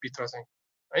पोलियोल्स भित्र चाहिँ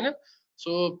हैन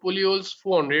सो पोलियोल्स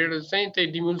 400 चाहिँ त्यही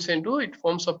डिमुल्सेन्ट हो it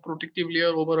firms a protective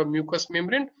layer over a mucous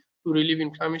membrane to relive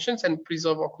इन्फ्लामेसन्स and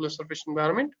preserve ocular surface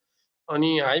environment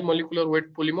अनि high molecular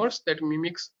weight polymers that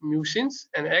mimics म्युसिन्स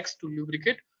and acts to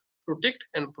lubricate protect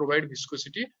and provide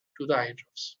viscosity to the I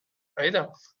drops है त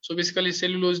so basically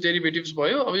cellulose derivatives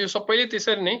भयो अब यो सबैले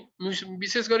त्यसरी नै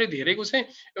विशेष गरी धेरैको चाहिँ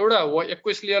एउटा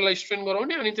एक्वेस लेयरलाई स्ट्रेन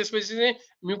गराउने अनि त्यसपछि चाहिँ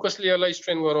म्युकस लेयरलाई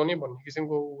स्ट्रेन गराउने भन्ने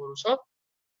किसिमको उहरू छ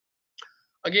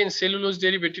अगेन सेलुलोज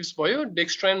डेरिभेटिभ्स भयो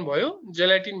डेक्स्ट्रान भयो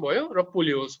जेलाटिन भयो र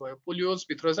पोलियोल्स भयो पोलियोल्स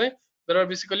भित्र चाहिँ there are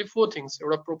basically four things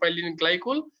एउटा प्रोपाइलिन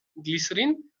ग्लाइकोल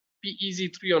ग्लिसरिन PEG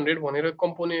 300 भनेर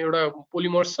कम्पोनेन्ट एउटा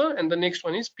पोलिमर्स छ and the next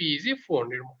one is PEG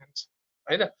 400 भनेर छ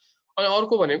है त अनि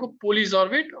अर्को भनेको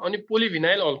पोलिजर्बेट अनि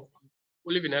पोलिभिनाइल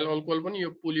अल्कोहल पनि यो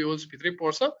पोलियोल्स भित्रै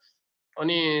पर्छ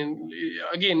अनि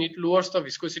again it louvers the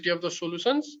viscosity of the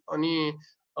सोलुसन्स अनि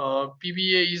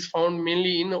PBA is found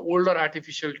mainly in older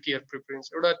artificial tier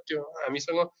preference एउटा त्यो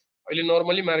हामीसँग अहिले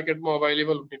नर्मली मार्केटमा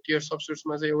अभाइलेबल हुने टियर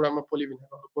सब्स्टिट्युट्समा चाहिँ एउटामा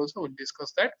पोलिभिनाइल अल्कोहल छ विल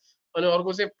डिस्कस द्याट अनि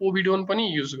अर्को चाहिँ पोभिडोन पनि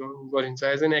युज गरिन्छ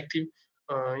एज एन एक्टिभ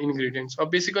इन्ग्रेडियन्ट अब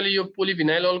बेसिकली यो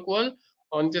पोलिभिनाइल अल्कोहल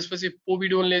अनि त्यसपछि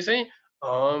पोभिडोनले चाहिँ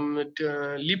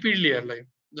लिपिड लेयरलाई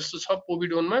जस्तो छ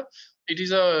पोभिडोनमा it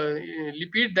is a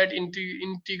lipid that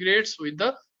इन्टिग्रेट्स with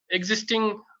the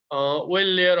existing oil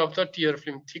layer of the tier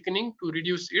film थिकनिङ to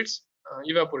reduce it's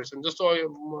evaporation जस्तो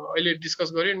अहिले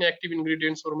डिस्कस गर्यो नि एक्टिभ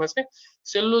इन्ग्रेडियन्ट्सहरुमा चाहिँ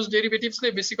सेलुलोज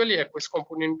डेरिभेटिभ्सले बेसिकली एक्वेस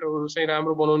कम्पोनेन्टहरु चाहिँ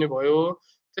राम्रो बनाउने भयो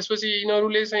त्यसपछि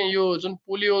यिनीहरुले चाहिँ यो जुन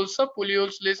पोलियोल्स छ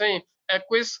पोलियोल्सले चाहिँ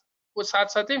एक्वेसको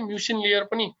साथसाथै म्युसिन लेयर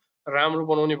पनि राम्रो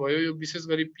बनाउने भयो यो विशेष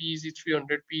गरी PEG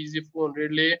 300 PEG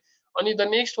 400 ले अनि द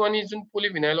नेक्स्ट वान इज जुन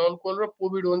पोलिभिनाइल अल्कोहल र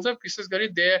पोभिडोन छ विशेष गरी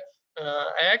दे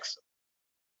एक्ट्स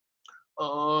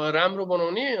राम्रो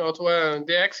बनाउने अथवा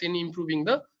they acts in improving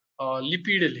the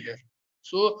lipid layer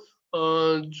so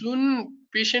जुन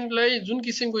पेशेन्टलाई जुन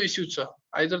किसिमको इस्यु छ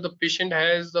either the patient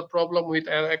has the problem with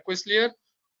aqueous layer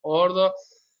or the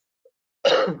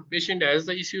patient has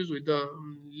the issues with the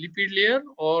lipid layer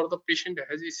or the patient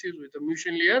has issues with the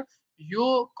mucin layer यो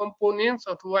components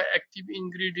अथवा active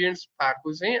ingredients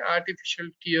भएको चाहिँ artificial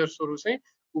tears हरु चाहिँ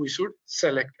we should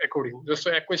select according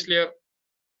जस्तो aqueous layer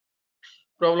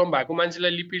problem भएको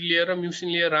मान्छेलाई lipid layer र म्युसिन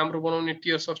लेयर राम्रो बनाउने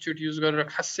टियर सब्स्टिट्युट युज गरेर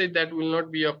खासै that will not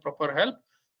be a proper help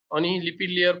अनि लिपिड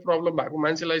लेयर प्रब्लम भएको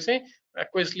मान्छेलाई चाहिँ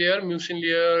एक्वेस लेयर म्युसिन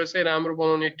लेयर चाहिँ राम्रो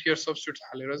बनाउने टियर सब्स्टिट्युट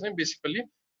हालेर चाहिँ बेसिकली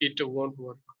इट वोन्ट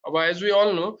वर्क अब as we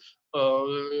all know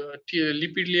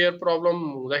lipid layer problem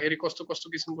हुँदाखेरि कस्तो कस्तो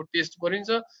किसिमको टेस्ट गरिन्छ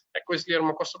एक्वेस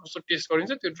लेयरमा कस्तो कस्तो टेस्ट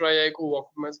गरिन्छ त्यो ड्राई आईको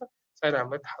वर्कमा छ सायद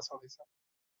हामीलाई थाहा छँदैछ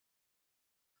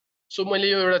सो मैले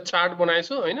यो एउटा चार्ट बनाएको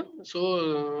छु हैन so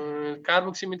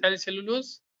carboxymethyl cellulose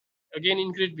again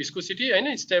increase viscosity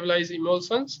हैन स्टेबलाइज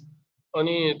इमल्सन्स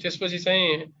अनि त्यसपछि चाहिँ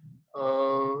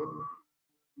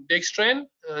डेक्स्ट्रान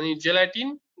अनि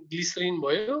जेलाटिन ग्लिसरिन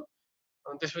भयो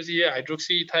त्यसपछि यो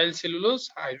hydroxy ethyl cellulose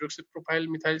hydroxy propyl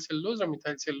methyl cellulose र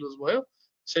मिथाइल सेलुलोज भयो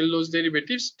सेलुलोज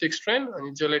डेरिभेटिभ्स डेक्स्ट्रान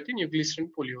अनि जेलाटिन यो ग्लिसरिन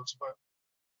पोलियोल्स भयो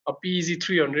अब PEG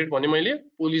 300 भने मैले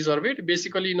पोलिजर्बेट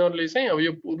बेसिकली यिनीहरुले चाहिँ अब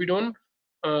यो पोभिडोन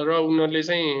र उनीहरुले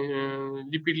चाहिँ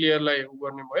लिपिड लेयरलाई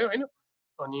गर्ने भयो हैन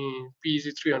अनि PEG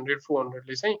 300 400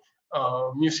 ले चाहिँ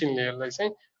म्युसिन लेयरलाई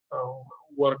चाहिँ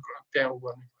वर्क त्यहाँ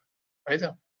गर्ने भयो है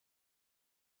त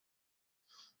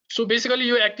सो बेसिकली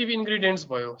यो एक्टिभ इन्ग्रेडिएन्ट्स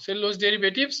भयो cellulose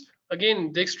derivatives again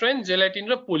dextran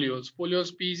gelatin र पोलियोल्स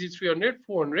PEG 300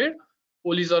 400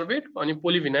 पोलिजर्बेट अनि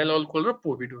पोलिभिनाइल अल्कोहल र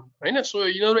पोभिडोन हैन सो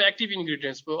यिनीहरु एक्टिभ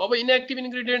इन्ग्रेडिएन्ट्स भयो अब इनएक्टिभ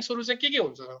इन्ग्रेडिएन्ट्सहरु चाहिँ के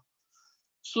हुन्छ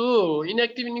सो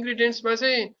इनएक्टिभ इन्ग्रेडिएन्ट्समा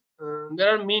चाहिँ देयर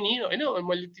आर मेनी हैन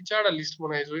मैले ती चारवटा लिस्ट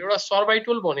बनाएको छु एउटा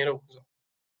सर्बाइटोल भनेर हुन्छ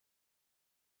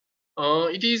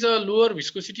it is a lower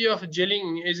viscosity of gelling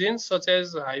agents such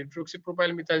as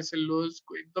hydroxypropyl methyl cellulose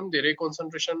को एकदम धेरै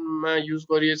कन्सन्ट्रेसनमा युज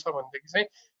गरिएछ भनेदेखि चाहिँ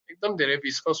एकदम धेरै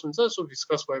भिस्कस हुन्छ सो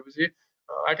भिस्कस भएपछि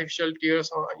artificial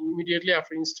tears immediately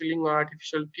after installing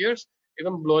artificial tears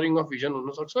एकदम ब्लरिङ अफ भिजन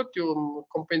हुन सक्छ त्यो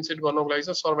कम्पेन्सेट गर्नको लागि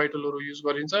चाहिँ सर्बाइटोलहरु युज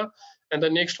गरिन्छ and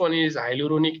the next one is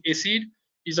hyaluronic acid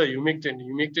is a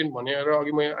ह्युमेक्टेन्ट भनेर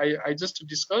अघि म I just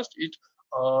discussed it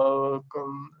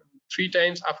 3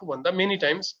 times आफू भन्दा many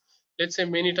times let's say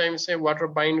many times चाहिँ वाटर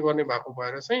बाइन्ड गर्ने भएको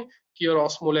भएर चाहिँ टियर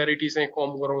अस्मोल्यारिटी चाहिँ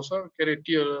कम गराउँछ के रे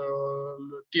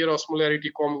टियर अस्मोल्यारिटी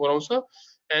कम गराउँछ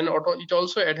and it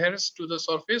also एडहेयर्स to the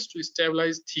surface to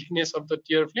stabilise thickness of the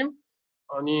tier film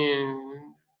अनि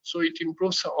so it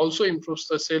also improves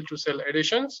the cell to cell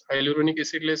adhesions hyaluronic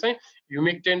एसिडले चाहिँ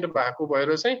ह्युमेक्टेन्ट भएको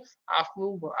भएर चाहिँ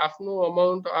आफ्नो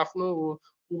अमाउन्ट आफ्नो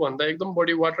भन्दा एकदम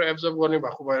बढी वाटर एब्जर्ब गर्ने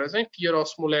भएको भएर चाहिँ टियर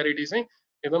अस्मोल्यारिटी चाहिँ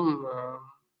एकदम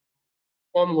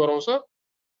कम गराउँछ।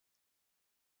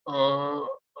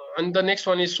 and the next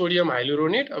one is sodium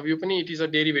hyaluronate. अब यो पनि it is a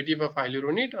derivative of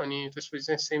hyaluronate अनि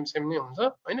त्यसपछि चाहिँ सेम नै हुन्छ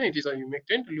हैन. it is a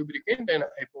humectant, lubricant and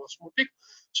hypoosmotic.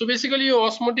 so basically यो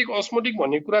osmotic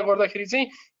भन्ने कुरा गर्दाखेरि चाहिँ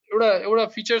एउटा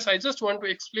features I just want to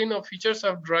explain a features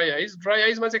of dry eyes. dry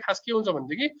eyes मा चाहिँ खास के हुन्छ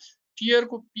भनेदेखि टियर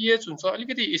को pH हुन्छ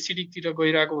अलिकति एसिडिक तिर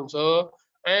गइराको हुन्छ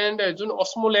एन्ड जुन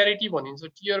अस्मोल्यारिटी भनिन्छ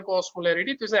टियर को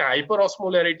अस्मोल्यारिटी त्यो चाहिँ हाइपर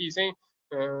अस्मोल्यारिटी चाहिँ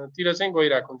तिर चाहिँ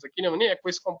गइराको हुन्छ किनभने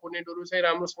एक्वेस कम्पोनेन्टहरु चाहिँ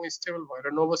राम्रोसँग स्टेबल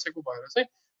भएर नबसेको भएर चाहिँ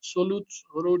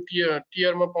सोल्युट्सहरु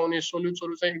टियरमा पाउने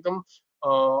सोल्युट्सहरु चाहिँ एकदम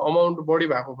अमाउन्ट बढी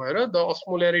भएको भएर the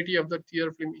अस्मोल्यारिटी of the tier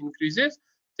film increases.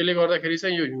 त्यसले गर्दाखेरि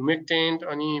चाहिँ यो ह्युमेक्टेन्ट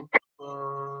अनि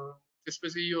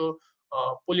त्यसपछि यो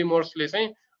पोलिमर्सले चाहिँ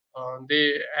they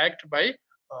act by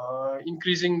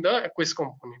increasing the aqueous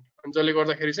component अनि जसले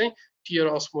गर्दाखेरि चाहिँ टियर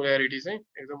अस्मोल्यारिटी चाहिँ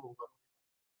एकदम उ गर्छ.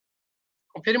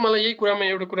 फेरि मलाई यही कुरामा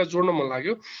एउटा कुरा जोड्न मन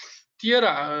लाग्यो टियर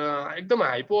एकदम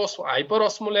हाइपर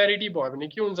अस्मोल्यारिटी भयो भने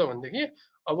के हुन्छ भनेदेखि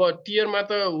अब टियरमा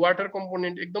त वाटर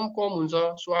कम्पोनेन्ट एकदम कम हुन्छ.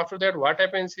 So after that what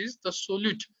happens is the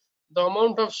सोल्युट the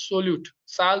amount of सोल्युट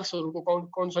साल्ट्सहरुको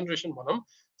concentration भनौं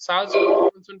साल्ट्सहरुको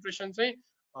कन्सन्ट्रेसन चाहिँ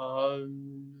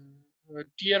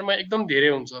टियरमा एकदम धेरै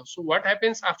हुन्छ. So what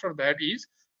happens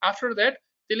after that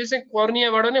त्यसले चाहिँ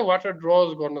कर्नियाबाट नै वाटर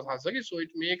ड्रज गर्न थाल्छ कि. So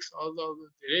it makes all the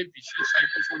धेरै भिसियस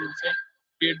साइकल्सहरु चाहिँ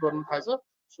क्रिएट गर्न थाल्छ.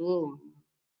 सो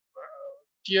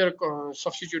टियर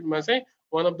सब्स्टिट्युटमा चाहिँ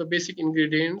one of the basic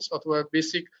ingredients अथवा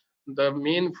basic the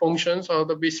main functions or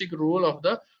the basic role of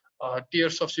the tear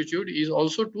substitute is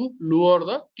also to lower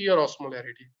the tear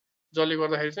osmolarity जसले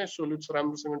गर्दाखेरि चाहिँ सोल्युट्स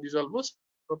राम्रोसँग डिजल्भ होस्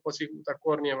र पछि उता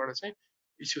कर्नियाबाट चाहिँ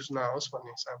इश्यूज नआओस्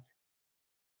भन्ने हिसाबले.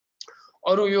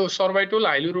 अरु यो सर्बाइटोल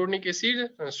हाइलुरोनिक एसिड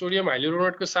सोडियम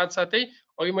हाइलुरोनेटको साथसाथै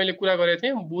अघि मैले कुरा गरेको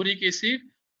थिएँ बोरिक एसिड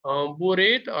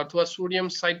बोरेट अथवा सोडियम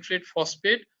साइट्रेट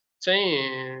फस्फेट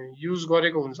चाहिँ युज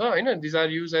गरेको हुन्छ हैन. This are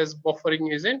use as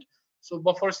बफरिङ agent. So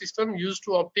buffer system use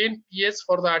to obtain pH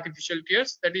for the artificial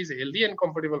tears that is healthy and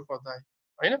comfortable for the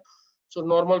I हैन. So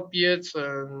normal pH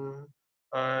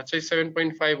चाहिँ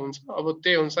 7.5 हुन्छ. अब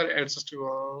त्यही अनुसार एडजस्ट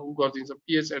गरिदिन्छ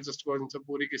pH एडजस्ट गरिदिन्छ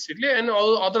boric एसिडले and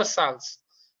other salts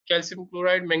calcium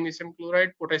chloride magnesium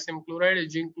chloride potassium chloride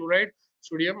zinc chloride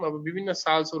sodium अब विभिन्न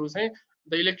साल्ट्सहरु चाहिँ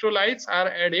the electrolytes are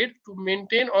added to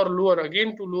maintain or lower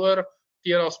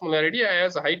tear osmolarity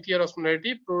as high tear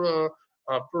osmolarity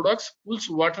products pulls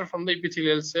water from the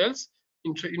epithelial cells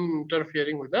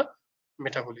interfering with the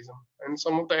metabolism. And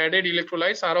some of the added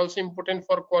electrolytes are also important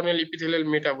for corneal epithelial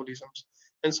metabolisms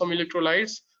and some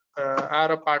electrolytes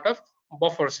are a part of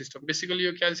buffer system. Basically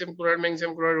यो calcium chloride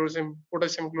magnesium chloride or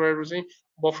potassium chloride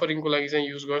buffering को लागि चाहिँ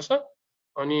use गर्छ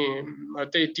अनि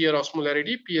त्यही tier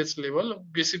अस्मोल्यारिटी pH level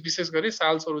विशेष गरी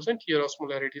साल्ट्सहरु चाहिँ टियर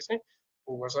अस्मोल्यारिटी चाहिँ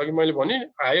गर्छ. अघि मैले भने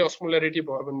हाई अस्मोल्यारिटी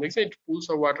भयो भनेदेखि चाहिँ it pools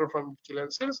a water from epithelial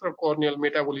cells र कर्नियल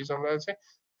मेटाबोलिजमलाई चाहिँ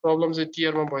प्रब्लम चाहिँ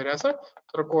टियरमा भइराछ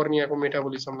तर कर्नियाको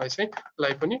मेटाबोलिजमलाई चाहिँ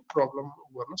लाई पनि प्रब्लम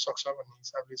गर्न सक्छ भन्ने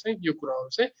हिसाबले चाहिँ यो कुराहरु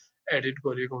चाहिँ एडिट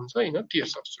गरिएको हुन्छ in tier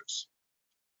सब्स्टिट्युट्स.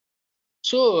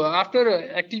 So after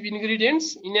active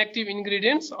ingredients inactive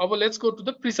ingredients अब लेट्स गो टु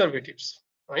द प्रिजर्भेटिभ्स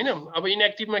हैन. अब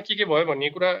इनएक्टिभमा के भयो भन्ने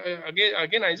कुरा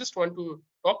again I just want to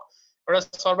talk. एउटा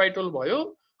सर्बाइटोल भयो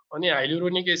अनि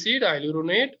हाइलुरोनिक एसिड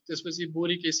हाइलुरोनेट त्यसपछि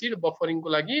बोरिक एसिड बफरिङको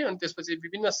लागि अनि त्यसपछि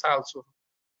विभिन्न साल्ट्सहरु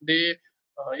दे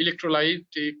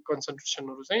इलेक्ट्रोलाइटिक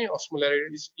कन्सन्ट्रेसनहरु चाहिँ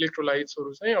अस्मोल्यारिटी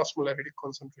इलेक्ट्रोलाइट्सहरु चाहिँ अस्मोल्यारिटिक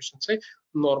कन्सन्ट्रेसन चाहिँ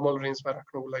नर्मल रेन्जमा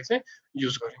राख्नको लागि चाहिँ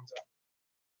युज गरिन्छ.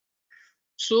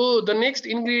 So the next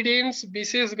ingredients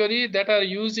विशेष गरी that are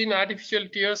used in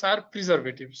artificial tears are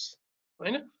preservatives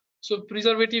हैन. So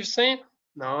preservatives चाहिँ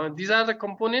these are the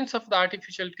components of the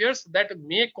artificial tears that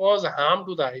may cause harm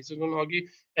to the eye. So अघि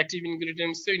active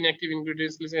ingredients चाहिँ inactive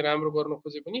ingredients ले चाहिँ राम्रो गर्न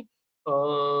खोजे पनि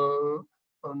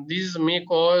these may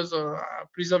cause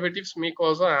preservatives may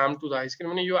cause a harm to the eyes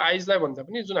किनभने यो आइज लाई भन्दा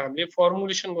पनि जुन हामीले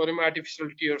फर्मुलेसन गर्यौं आर्टिफिशियल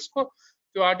टियर्स को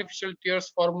त्यो आर्टिफिशियल टियर्स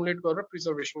फर्मुलेट गरेर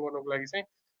प्रिजर्भेसन गर्नको लागि चाहिँ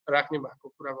राख्ने भएको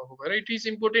कुरा भएको भएर it is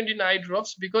important in eye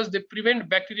drops because they prevent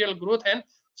bacterial growth and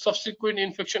subsequent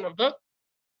infection of the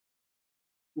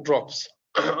drops.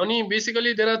 And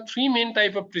basically there are three main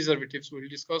type of preservatives. We'll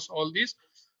discuss all these.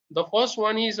 The first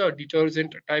one is a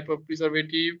detergent type of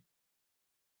preservative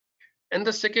and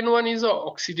the second one is a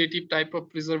oxidative type of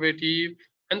preservative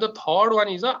and the third one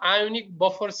is a ionic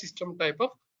buffer system type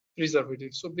of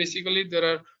preservative. So basically there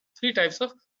are three types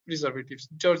of preservatives: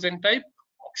 detergent type,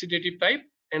 oxidative type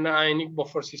and ionic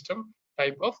buffer system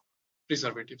type of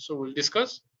preservative. So we'll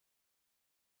discuss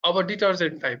our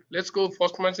detergent type. Let's go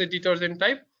first one, say detergent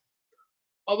type.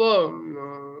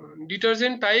 अब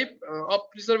detergent type of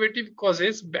preservative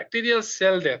causes bacterial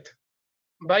cell death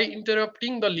by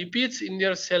interrupting the lipids in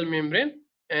their cell membrane,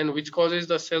 and which causes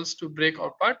the cells to break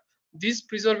apart. This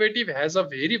preservative has a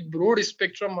very broad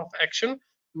spectrum of action,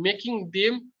 making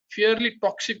them fairly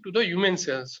toxic to the human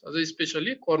cells,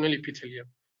 especially corneal epithelium.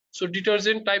 So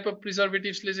detergent type of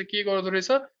preservatives ले चाहिँ के गर्दो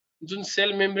रहेछ, जुन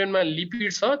sale मेम्ब्रेनमा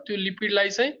lipid छ त्यो लिपिडलाई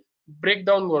चाहिँ brake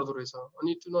down गर्दो रहेछ,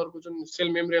 अनि तिनीहरूको जुन सेल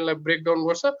मेम्ब्रेनलाई ब्रेक डाउन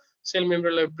गर्छ, सेल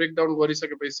मेम्ब्रेनलाई ब्रेक डाउन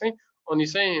गरिसकेपछि चाहिँ अनि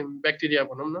चाहिँ ब्याक्टेरिया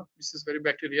भनौँ न, विशेष गरी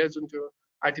ब्याक्टेरिया जुन त्यो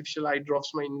आर्टिफिसियल आई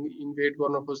ड्रप्समा इन्भेड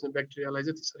गर्न खोज्ने ब्याक्टेरियालाई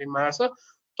चाहिँ त्यसरी मार्छ।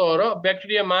 तर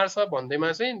ब्याक्टेरिया मार्छ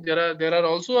भन्दैमा चाहिँ there are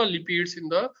also lipids in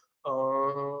the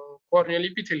कर्नियल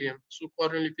epithelium. So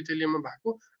कर्नियल इपिथेलियममा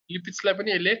भएको लिपिड्सलाई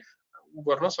पनि यसले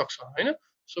गर्न सक्छ हैन।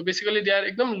 सो बेसिकली दे आर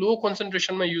एकदम लो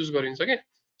कन्सन्ट्रेसनमा युज गरिन्छ के।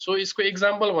 सो यसको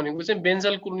एक्जाम्पल भनेको चाहिँ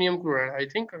बेन्जल chromium chloride, I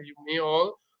think you may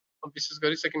all विशेष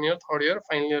गरी second year third year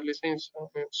final इयरले चाहिँ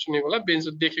सुनेको होला,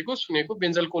 देखेको सुनेको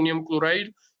बेन्जल chromium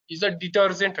chloride is a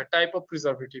detergent type of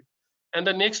preservative. And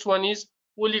the next one is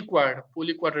polyquad.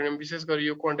 Polyquad विशेष गरी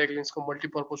यो कन्ट्याक्ट लेन्सको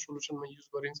मल्टिपर्पज सोलुसनमा युज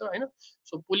गरिन्छ हैन।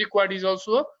 So polyquad is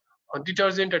also a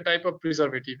detergent type of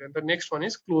preservative. And the next one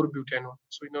is chlorbutanol.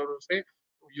 So यिनीहरु चाहिँ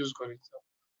use गरिन्छ।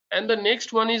 And the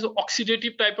next one is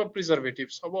oxidative type of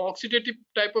preservatives. अब oxidative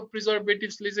type of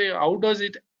preservatives ले चाहिँ how does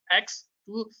it acts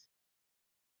to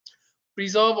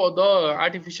preserve the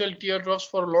artificial teardrops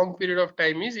for a long period of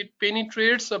time is it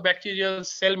penetrates the bacterial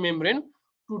cell membrane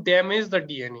to damage the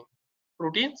DNA,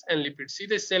 proteins and lipids. See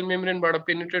the cell membrane बाट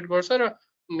penetrate गर्छ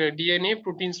र DNA,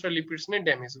 proteins र lipids ने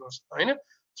damage गर्छ हैन।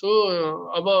 So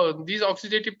अब these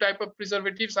oxidative type of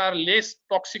preservatives are less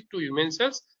toxic to human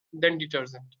cells than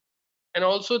detergent, and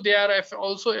also they are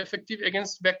also effective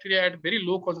against bacteria at very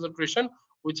low concentration,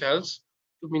 which helps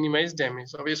to minimize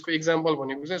damage. अब यसको example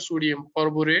भनेको चाहिँ sodium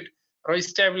पर्बोरेट र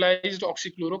stabilised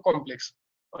ऑक्सीक्लोरो complex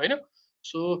हैन।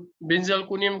 So बेन्जल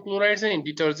conium chloride चाहिँ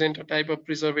detergent type of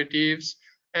प्रिजर्भेटिभ्स,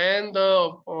 and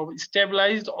the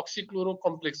stabilised ऑक्सीक्लोरो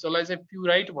complex जसलाई चाहिँ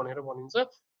प्युराइट भनेर भनिन्छ,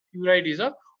 प्युराइट is a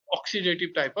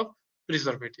ऑक्सिडेटिभ type of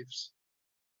प्रिजर्भेटिभ्स।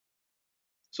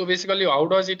 So basically how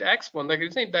does it acts भन्दाखेरि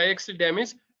चाहिँ डाइरेक्टली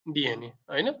ड्यामेज डिएनए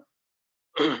हैन।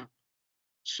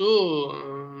 सो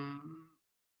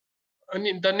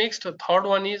अनि the next third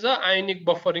one is a ionic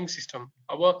buffering system.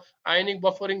 अब ionic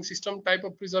buffering system type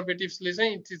of preservatives ले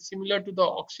चाहिँ it is similar to the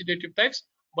oxidative types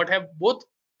but have both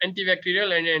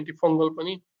antibacterial and antifungal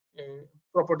पनि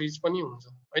properties पनि हुन्छ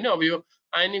हैन। अब यो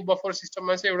ionic buffer system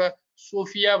मा चाहिँ एउटा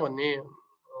सोफिया भन्ने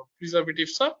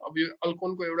प्रिजर्भेटिभ छ। अब यो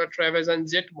अल्कोनको एउटा ट्राइवाजान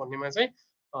जेट भन्नेमा चाहिँ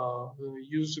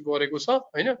युज गरेको छ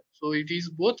हैन। So it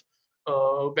is both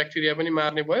bacteria पनि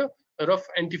मार्ने भयो र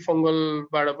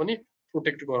एन्टिफंगलबाट पनि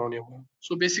protect गराउने भयो।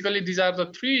 So basically these are the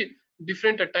three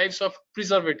different types of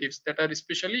preservatives that are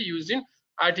especially used in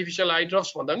artificial eye drops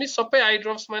भन्दा पनि सबै eye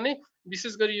drops मा नै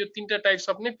विशेष गरी यो तीनटा टाइप्स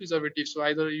अफ नै preservatives, so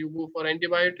either you go for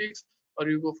antibiotics or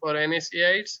you go for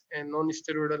NSAIDs and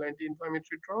non-steroidal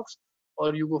anti-inflammatory drugs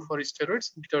or you go for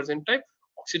steroids, detergent type,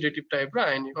 oxidative type र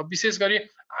ionic। अब विशेष गरी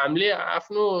हामीले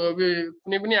आफ्नो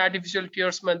कुनै पनि आर्टिफिशियल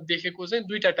टियर्समा देखेको चाहिँ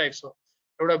दुईटा टाइप्स हो,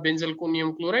 एउटा बेन्जल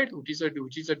conium chloride which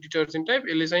is a detergent type,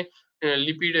 यसले चाहिँ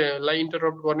लिपिडलाई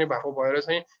इन्टरप्ट गर्ने भएको भएर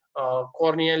चाहिँ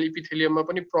कर्नियल इपिथेलियममा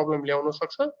पनि प्रब्लम ल्याउन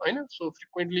सक्छ हैन। सो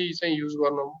फ्रिक्वेन्टली चाहिँ युज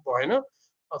गर्नु भएन,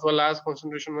 अथवा लार्ज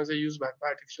कन्सन्ट्रेसनमा चाहिँ युज भएको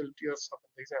आर्टिफिशियल टियर्स छ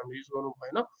भनेदेखि चाहिँ हामीले युज गर्नु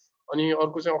भएन। अनि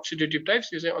अर्को चाहिँ अक्सिडेटिभ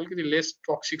टाइप्स, यो चाहिँ अलिकति लेस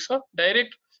टक्सिक छ,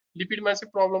 डाइरेक्ट लिपिडमा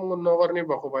चाहिँ प्रब्लम नगर्ने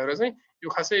भएको भएर चाहिँ यो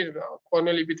खासै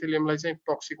कर्नियल इपिथेलियमलाई चाहिँ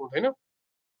टक्सिक हुँदैन,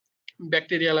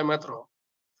 ब्याक्टेरियालाई मात्र हो।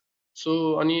 सो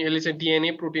अनि यसले चाहिँ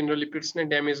डिएनए, प्रोटिन र लिपिड्स नै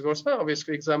ड्यामेज गर्छ। अब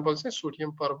यसको एक्जाम्पल चाहिँ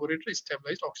सोडियम पर्बोरेट र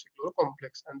stabilised ऑक्सीक्लोरो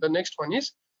complex. And the next one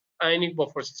is ionic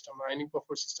buffer system. Ionic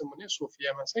buffer system भने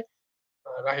सोफियामा चाहिँ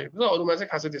राखेको छ, अरूमा चाहिँ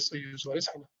खासै त्यस्तो युज गरे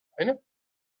छैन हैन।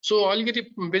 सो अलिकति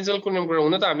बेन्जल कोनियम क्लोराइड,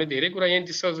 हुन त हामीले धेरै कुरा यहाँ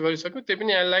डिस्कस गरिसक्यौँ, त्यही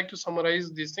पनि I like to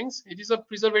summarise this things. It is a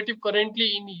preservative currently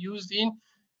used in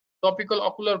topical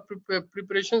ocular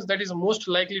preparations that is most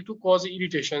likely to cause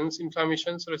irritations,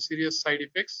 inflammations र serious side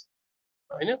effects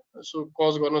हैन। सो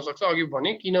कज गर्न सक्छ, अघि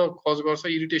भने किन कज गर्छ,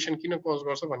 इरिटेसन किन cause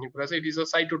गर्छ भन्ने कुरा चाहिँ इट इज अ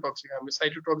साइटोटक्सिक। हामीले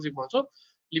साइटोटक्सिक भन्छौँ,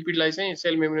 लिपिडलाई चाहिँ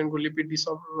सेल मेम्ब्रेनको लिपिड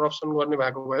डिसरप्सन गर्ने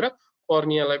भएको भएर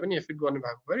कर्नियालाई पनि एफेक्ट गर्ने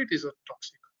भएको भएर इट इज अ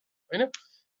टक्सिक हैन।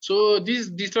 सो दिस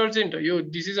डिटर्जेन्ट, यो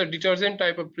this is a detergent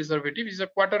type of preservative, is a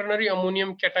quaternary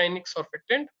ammonium क्याटाइनिक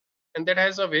surfactant and that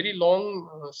has a very long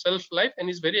shelf life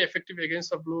and is very effective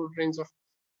against a broad range of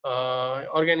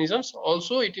organisms.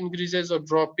 Also it increases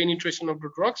the penetration of the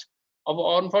drugs.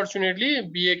 Unfortunately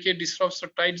BAK disrupts the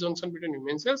tight junction between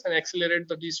human cells and accelerates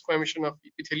the desquamation of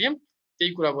epithelium,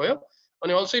 त्यही कुरा भयो।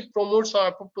 अनि also it promotes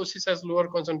apoptosis as lower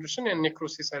concentration and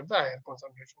necrosis at the higher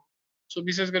concentration. So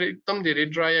विशेष गरी एकदम धेरै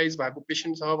dry आइज भएको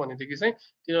पेशेन्ट छ भनेदेखि चाहिँ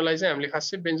तिनीहरूलाई चाहिँ हामीले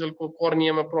खासै बेन्जलको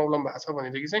कर्नियामा प्रब्लम भएको छ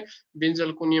भनेदेखि चाहिँ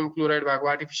बेन्जलकोनियम क्लोराइड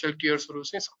भएको आर्टिफिसियल टियर्सहरू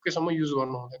चाहिँ सकेसम्म युज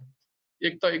गर्नु हुँदैन।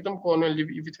 एक त एकदम कर्नियल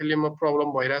इपिथेलियममा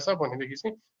प्रब्लम भइरहेछ भनेदेखि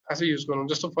चाहिँ खासै युज गर्नु।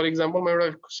 जस्तो फर इक्जाम्पल म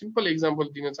एउटा सिम्पल इक्जाम्पल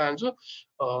दिन चाहन्छु।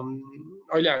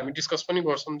 अहिले हामी डिस्कस पनि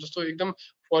गर्छौँ। जस्तो एकदम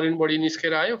फरेन बडी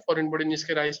निस्केर आयो, फरेन बडी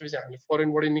निस्केर आइसकेपछि हामीले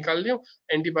फरेन बडी निकालिदियौँ,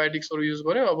 एन्टिबायोटिक्सहरू युज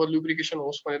गऱ्यौँ, अब लुब्रिकेसन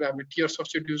होस् भनेर हामीले टियर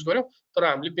सब्स्टिट्युट युज गऱ्यौँ, तर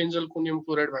हामीले बेन्जलकोनियम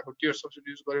क्लोराइड भएको टियर सब्स्टिट्युट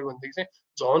युज गऱ्यो भनेदेखि चाहिँ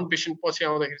झन् पेसेन्ट पछि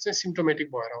आउँदाखेरि चाहिँ सिम्टोमेटिक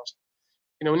भएर आउँछ,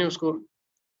 किनभने उसको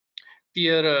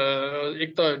टियर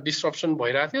एक त डिस्ट्रप्सन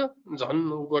भइरहेको थियो, झन्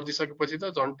उ गरिदिइसकेपछि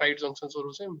त झन् टाइट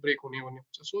जङ्सन्सहरू चाहिँ ब्रेक हुने भन्ने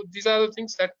हुन्छ। So these are the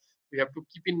things that we have to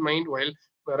keep in mind while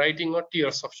writing a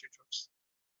tier substitutes.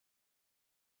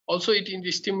 Also, it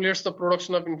stimulates the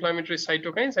production of inflammatory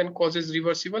cytokines and causes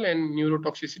reversible and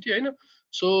neurotoxicity.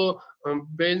 So,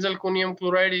 benzalkonium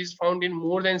chloride is found in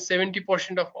more than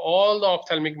 70% of all the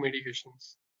ophthalmic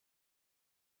medications.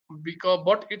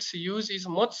 But its use is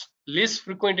much less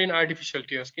frequent in artificial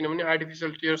tears.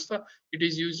 Artificial tears, it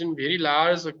is used in very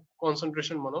large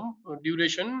concentration,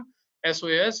 duration as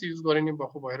well as use गर्ने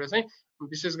भएको भएर चाहिँ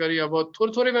विशेष गरी अब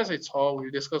थोरै चाहिँ छ वी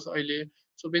डिस्कस अहिले।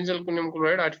 सो बेन्जलकोनियम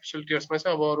क्लोराइड आर्टिफिसियल टियर्समा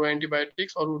चाहिँ अब अरू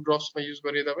एन्टिबायोटिक्स अरू ड्रग्समा युज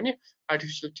गरे तापनि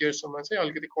आर्टिफिसियल टियर्समा चाहिँ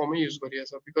अलिकति कमै युज गरिएको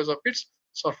छ because of its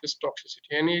surface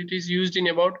toxicity and it is used in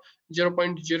about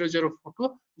 0.004 to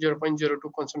 0.02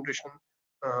 concentration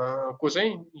को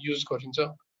चाहिँ युज गरिन्छ।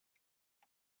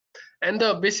 एन्ड द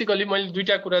बेसिकली मैले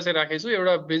दुईटा कुरा चाहिँ राखेको छु,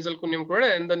 एउटा बेन्जलकोनियम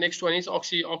chloride and the next one is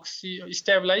अक्सी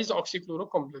stabilised अक्सिक्लोरो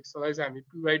complex, जसलाई चाहिँ हामी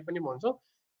प्युराइड पनि भन्छौँ।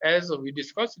 As we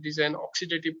discuss it is an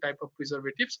अक्सिडेटिभ type of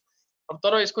प्रिजर्भेटिभ्स। अब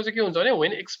तर यसको चाहिँ के हुन्छ भने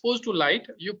व्हेन एक्सपोज टु लाइट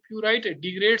यो प्युराइड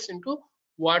degrades into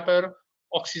water,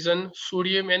 oxygen,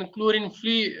 sodium and chlorine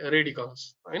free radicals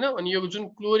हैन। अनि यो जुन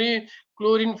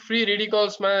क्लोरिन फ्री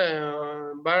रेडिकल्समा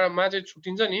चाहिँ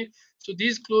छुटिन्छ नि, so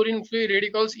these chlorine free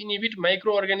radicals inhibit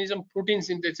microorganism protein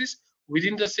synthesis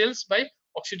within the cells by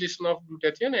oxidation of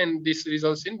glutathione, and this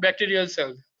results in bacterial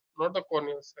cell death, not the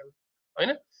corneal cell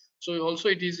right? So also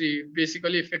it is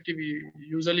basically effective,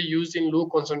 usually used in low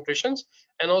concentrations,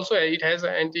 and also it has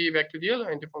antibacterial,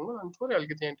 antifungal and थोरै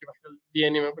अलिकति antiviral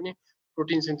DNA मा पनि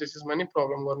protein synthesis मा नि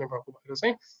problem गर्ने भएको भएर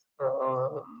चाहिँ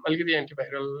अलिकति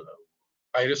antiviral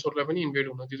भाइरसहरूलाई पनि इन्भेड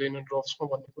हुन दिँदैन ड्रग्समा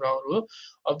भन्ने कुराहरू हो।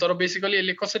 अब तर बेसिकली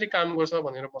यसले कसरी काम गर्छ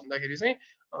भनेर भन्दाखेरि चाहिँ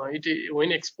it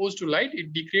when expose to light it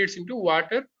degrades into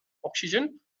water, oxygen,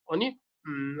 अनि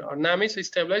नामै छ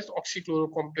स्टेबलाइज्ड अक्सिक्लोरो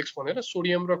कम्प्लेक्स भनेर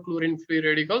सोडियम र क्लोरिन फ्री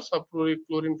रेडिकल्स। अब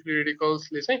क्लोरिन फ्री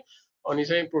रेडिकल्सले चाहिँ अनि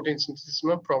चाहिँ प्रोटिन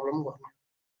सिन्थेसिसमा प्रब्लम गर्ने,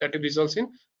 that results in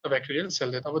the bacterial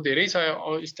sale death. अब धेरै छ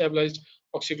stabilised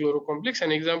अक्सिक्लोरो complex.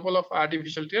 An example of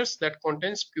artificial tears that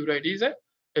contents प्युराइड is a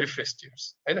refresh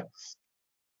tears हैन।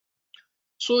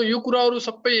 सो यो कुराहरू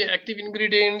सबै एक्टिभ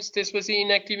इन्ग्रेडियन्ट्स, त्यसपछि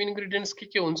इनएक्टिभ इन्ग्रेडियन्ट्स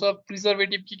के हुन्छ,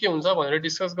 प्रिजर्भेटिभ के हुन्छ भनेर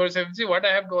डिस्कस गरिसकेपछि what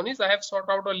I have done is I have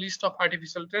sort out a list of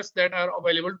artificial tears that are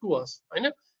available to us हैन।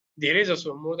 धेरै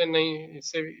जसो मोर देन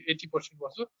 80%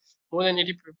 भन्छु, मोर देन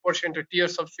 80% टियर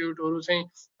सब्स्टिट्युटहरू चाहिँ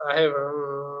I have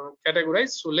categorise.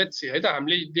 So let's see है त,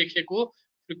 हामीले देखेको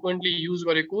फ्रिक्वेन्टली युज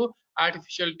गरेको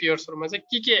आर्टिफिसियल टियर्सहरूमा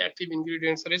चाहिँ के एक्टिभ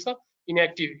इन्ग्रेडियन्ट्स रहेछ,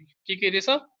 इनएक्टिभ के रहेछ,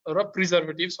 र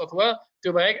प्रिजर्भेटिभ्स अथवा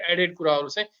त्यो बाहेक एडेड कुराहरू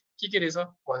चाहिँ के रहेछ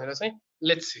भनेर चाहिँ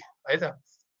लेट्स सी है त।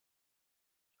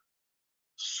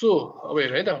 सो अब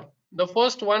हेर है त, the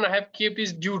first one I have kept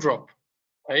is due drop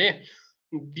है।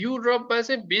 ड्यू ड्रपमा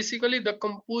चाहिँ basically the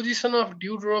composition of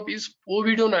due drop is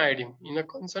पोभिडोन iodine in a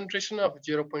concentration of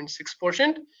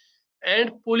 0.6%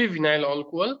 and पोलिभिनाइल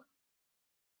alcohol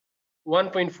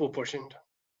 1.4%.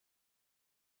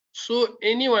 So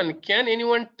can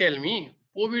anyone tell me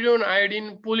पोभिडोन iodine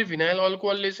पोलिभिनाइल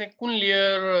अल्कोहलले चाहिँ कुन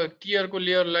layer टियरको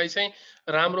लेयरलाई चाहिँ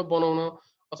राम्रो बनाउन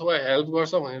अथवा help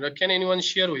गर्छ भनेर can anyone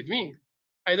share with me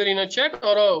either in a chat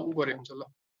or उ गरे हुन्छ ल।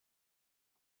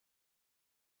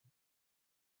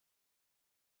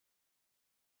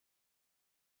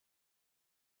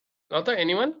 ल त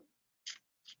एनीवन,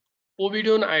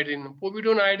 पोभिडोन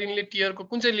आयोडिनले टियरको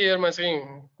कुन चाहिँ लेयरमा चाहिँ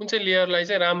कुन चाहिँ लेयरलाई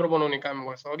चाहिँ राम्रो बनाउने काम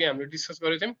गर्छ? अघि हामीले डिस्कस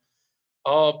गरेको थियौँ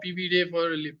PBA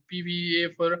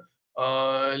for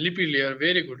lipid layer,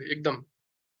 very good एकदम।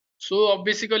 सो अब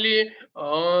बेसिकली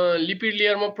लिपिड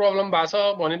लेयरमा प्रब्लम भएको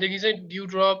छ भनेदेखि चाहिँ ड्यू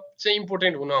ड्रप चाहिँ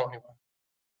इम्पोर्टेन्ट हुन आउने भयो।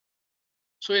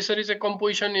 सो यसरी चाहिँ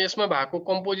कम्पोजिसन, यसमा भएको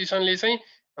कम्पोजिसनले चाहिँ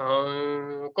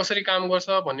कसरी काम गर्छ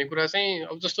भन्ने कुरा चाहिँ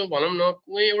अब जस्तो भनौँ न,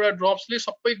 कुनै एउटा ड्रप्सले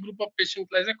सबै ग्रुप अफ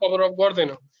पेसेन्टलाई चाहिँ कभर अप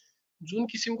गर्दैन, जुन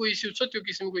किसिमको इस्युज छ त्यो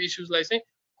किसिमको इस्युजलाई चाहिँ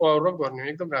कभर अप गर्ने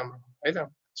एकदम राम्रो है त।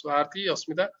 सो आरती,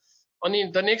 अस्मिता। अनि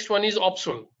द नेक्स्ट वान इज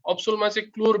अप्सोल। अप्सोलमा चाहिँ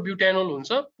क्लोरब्युटानोल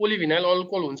हुन्छ, पोलिभिनाइल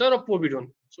अल्कोहल हुन्छ र पोभिडोन।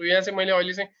 सो यहाँ चाहिँ मैले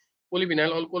अहिले चाहिँ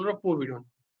पोलिभिनाइल अल्कोहल र पोभिडोन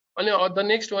अनि द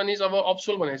नेक्स्ट वान इज अब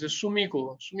अप्सोल भनेको चाहिँ सुमीको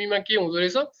हो। सुमीमा के हुँदो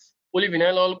रहेछ,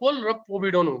 पोलिभिनाइल अल्कोहल र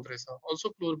पोभिडोन हुँदो रहेछ, अल्सो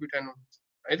क्लोरब्युटान हुन्छ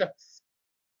है त।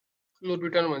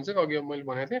 क्लोरब्युटान भन्छ अघि मैले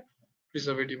भनेको थिएँ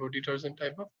प्रिजर्भेटिभ हो, डिटर्जेन्ट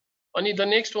टाइप अफ। अनि the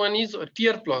next one is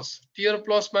tier plus. Tier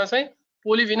प्लसमा चाहिँ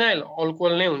पोलिभिनाइल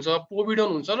अल्कोहल नै हुन्छ,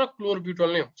 पोभिडोन हुन्छ र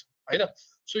क्लोरब्युटल नै हुन्छ है त।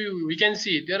 So we can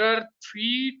C there are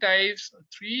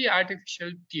three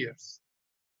artificial tears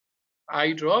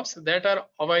eye drops that are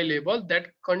available that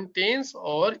contains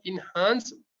or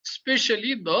enhance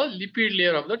especially the lipid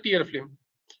layer of the tear film.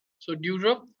 So dew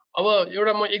drop, अब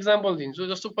एउटा म एक्जाम्पल दिन्छु,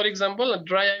 जस्तो फर एक्जाम्पल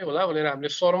ड्राई आई होला भनेर हामीले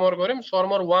सर्मर गऱ्यौँ,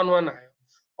 सर्मर 1-1 आयो।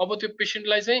 अब त्यो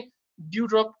पेसेन्टलाई चाहिँ ड्यू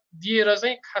ड्रप दिएर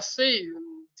चाहिँ खासै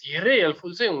धेरै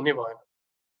हेल्पफुल चाहिँ हुने भएन,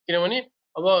 किनभने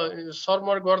अब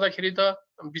सर्मर गर्दाखेरि त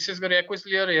विशेष गरी एक्वेस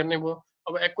लेयर हेर्ने भयो।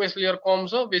 अब एक्वेस लेयर कम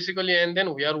छ basically, and then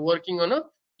we are working on a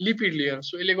lipid layer.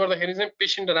 So यसले गर्दाखेरि चाहिँ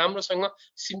पेसेन्ट राम्रोसँग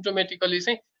सिम्टोमेटिकली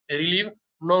चाहिँ रिलिभ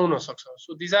नहुन सक्छ।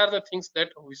 So these are the things that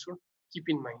we should keep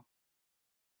in mind.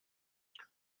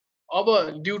 अब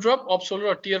ड्यू ड्रप, अप्सोल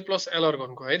र टियर प्लस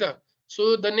एलर्गनको है त।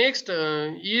 सो द नेक्स्ट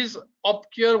इज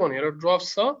अपकेयर भनेर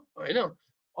ड्रप्स छ होइन।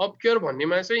 अपकेयर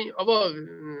भन्नेमा चाहिँ अब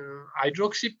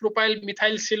हाइड्रोक्सी प्रोपाइल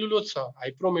मिथाइल सेलुलोज छ,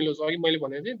 हाइप्रोमेलोज, अघि मैले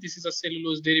भनेको थिएँ this is a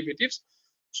cellulose derivatives.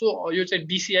 So यो चाहिँ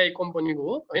डिसिआई कम्पनीको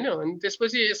हो होइन। अनि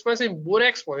त्यसपछि यसमा चाहिँ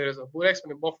बोरेक्स भनेर छ, बोरेक्स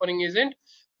भने बफरिङ एजेन्ट,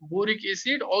 बोरिक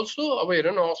एसिड अल्सो। अब हेर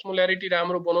न, अस्मोल्यारिटी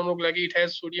राम्रो बनाउनको लागि it has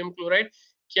sodium chloride,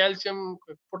 calcium,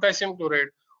 potassium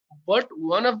chloride. But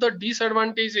one of the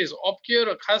disadvantages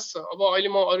अपकेयर खास अब अहिले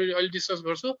म अहिले डिस्कस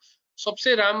गर्छु,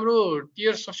 सबसे राम्रो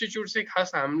टियर सब्स्टिट्युट चाहिँ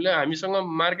खास हामीसँग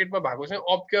मार्केटमा भएको चाहिँ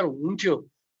अपकेयर हुन्थ्यो,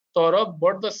 तर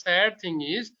but the sad thing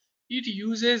is it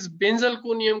uses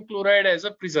बेन्जलकोनियम chloride as a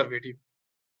preservative.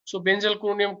 So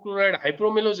बेन्जलकोनियम chloride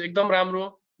हाइप्रोमेलोज एकदम राम्रो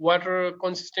वाटर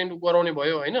कन्सिस्टेन्ट गराउने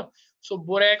भयो होइन। सो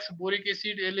बोरेक्स, बोरिक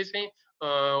एसिड यसले चाहिँ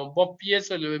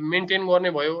पिएच मेन्टेन गर्ने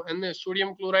भयो, एन्ड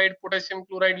सोडियम क्लोराइड, पोटासियम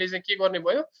क्लोराइडले चाहिँ के गर्ने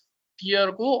भयो,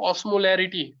 टियरको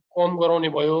अस्मोल्यारिटी कम गराउने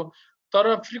भयो।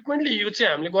 तर फ्रिक्वेन्टली यो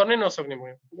चाहिँ हामीले गर्नै नसक्ने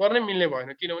भयो, गर्नै मिल्ने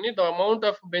भएन, किनभने the amount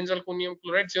of बेन्जलकोनियम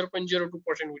chloride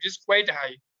 0.02% which is quite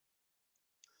high.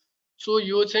 So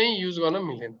यो चाहिँ युज गर्न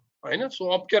मिल्दैन होइन। सो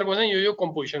अपकेयरको चाहिँ यो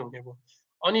कम्पोजिसन हुने भयो।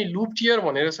 अनि लुप टियर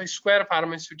भनेर चाहिँ स्क्वायर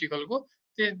फार्मास्युटिकलको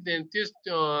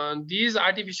दिज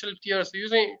आर्टिफिसियल टियर्स, यो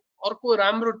चाहिँ अर्को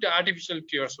राम्रो आर्टिफिसियल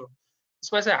टियर्स हो।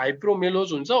 यसमा चाहिँ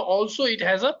हाइप्रोमेलोज हुन्छ, अल्सो इट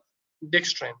हेज अ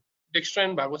डेक्स्ट्राइन,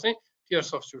 डेक्स्ट्राइन भएको चाहिँ टियर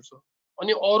सब्स्टिट्युट छ।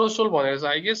 अनि अरोसोल भनेर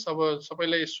चाहिँ आई गेस अब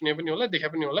सबैले सुने पनि होला, देखा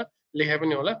पनि होला, लेखा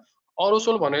पनि होला।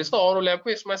 अरोसोल भनेर चाहिँ अरोल्याबको,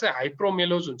 यसमा चाहिँ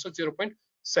हाइप्रोमेलोज हुन्छ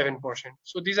 0.7%।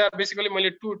 सो दिज आर बेसिकली मैले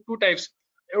टु टाइप्स,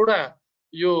 एउटा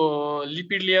यो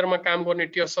लिपिड लेयरमा काम गर्ने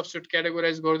टियर सब्स्टिट्युट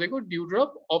क्याटेगोराइज गरिदिएको, ड्यू ड्रप,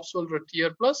 अपसोल र टियर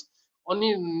प्लस। अनि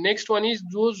next one is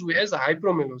those who has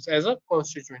हाइप्रोमेलोज as a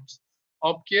कन्स्टिट्युएन्ट्स,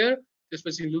 अपकेयर,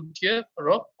 त्यसपछि लुप टियर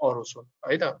र अरोसोल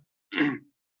है त।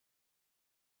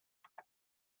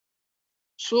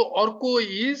 सो अर्को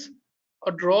is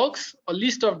a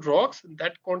list of drugs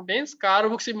that contains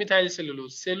carboxymethyl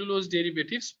cellulose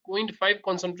derivatives 0.5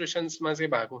 concentrations मा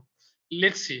चाहिँ भएको।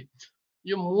 लेट्स सी,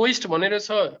 यो मोइस्ट भनेर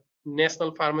छ national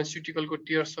फार्मास्युटिकलको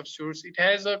tier सब्स्टिट्युट्स, it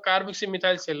has a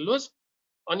carboxymethyl cellulose.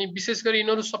 अनि विशेष गरी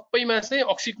यिनीहरू सबैमा चाहिँ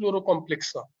अक्सिक्लोरो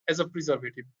कम्प्लेक्स छ एज अ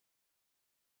प्रिजर्भेटिभ,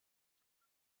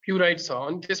 प्युराइड छ।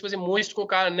 अनि त्यसपछि मोइस्टको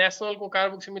नेसनलको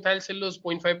कार्बोक्सिमिथाइल सेलुलोज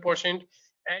 0.5%,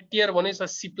 एटियर भनेछ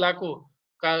सिप्लाको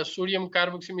sodium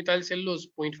carboxymethyl cellulose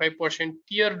 0.5%,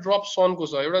 tier drop सनको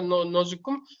छ एउटा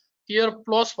नजिकको। टियर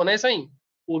प्लस भने चाहिँ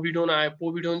पोभिडोन आयो,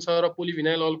 पोभिडोन छ र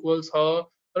पोलिभिनाइल अल्कोहल छ,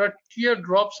 र टियर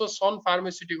ड्रप छ सन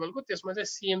फार्मास्युटिकलको, त्यसमा चाहिँ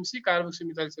सिएमसी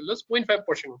कार्बोक्सिमिथाइल सेलुलोज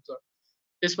 0.5% हुन्छ।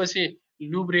 त्यसपछि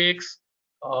लुब्रेक्स,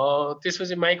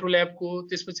 त्यसपछि माइक्रोल्याबको,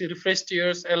 त्यसपछि refresh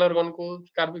tears एलर्गनको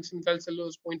carboxymethyl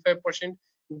cellulose 0.5%,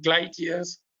 ग्लाइटियर्स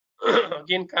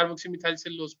again carboxymethyl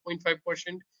cellulose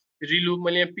 0.5%, रिलुब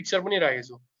मैले यहाँ पिक्चर पनि राखेको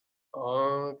छु,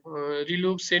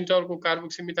 रिलुब सेन्टरको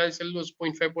कार्बोक्सिमिथाइल सेलुलोज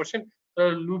 0.5%, र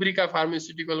लुब्रिका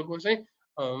फार्मास्युटिकलको चाहिँ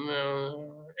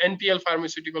एनपिएल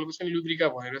फार्मास्युटिकलको चाहिँ लुब्रिका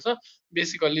भनेर छ,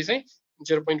 बेसिकल्ली चाहिँ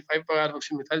 0.5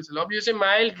 कार्बोक्सिमिथाइल सेलुलोज। अब यो चाहिँ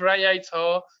माइल्ड ड्राई आई छ,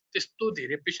 त्यस्तो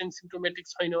धेरै पेसेन्ट सिम्टोमेटिक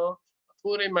छैन,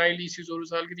 थोरै माइल्ड इस्युजहरू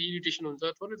छ, अलिकति इरिटेसन हुन्छ,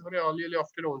 थोरै थोरै अलिअलि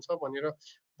अप्ठ्यारो हुन्छ भनेर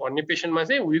भन्ने पेसेन्टमा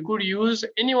चाहिँ we could use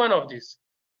any one of this,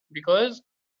 because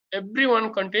every one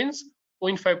contents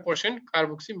 0.5%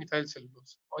 carboxymethyl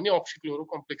cellulose. अनि अक्सिक्लोरो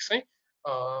कम्प्लेक्स चाहिँ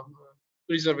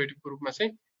प्रिजर्भेटिभको रूपमा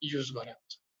चाहिँ युज गरेको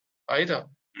हुन्छ है त।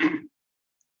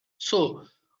 सो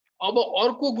अब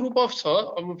अर्को ग्रुप अफ छ,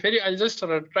 अब फेरि I just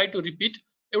try to repeat,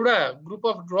 एउटा ग्रुप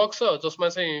अफ ड्रग छ जसमा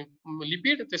चाहिँ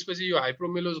लिपिड, त्यसपछि यो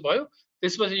हाइप्रोमेलोज भयो,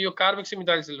 त्यसपछि यो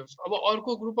कार्बोक्सिमिथाइल सेलुलोज। अब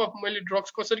अर्को ग्रुप अफ मैले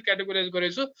ड्रग्स कसरी क्याटेगोराइज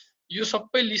गरेको छु, यो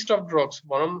सबै लिस्ट अफ ड्रग्स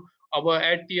भनौँ अब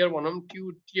एड टियर भनौँ,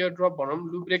 टियर ड्रप भनौँ,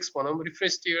 लुब्रेक्स भनौँ,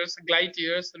 रिफ्रेस टियर्स, ग्लाइड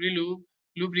टियर्स, रिलुब,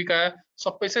 लुब्रिका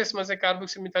सबै चाहिँ यसमा चाहिँ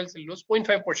कार्बोक्सिमिथाइल सेलुलोज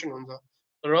 0.5% हुन्छ।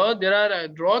 र there are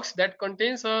drugs that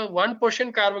contents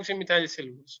 1% carboxymethyl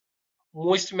cellulose,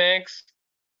 moist Max,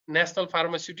 national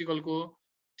फार्मास्युटिकलको,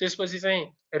 त्यसपछि चाहिँ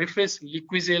रिफ्रेस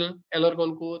लिक्विजेल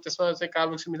एलर्गनको, त्यसमा चाहिँ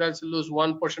कार्बोक्सिमिथाइल सेलुलोज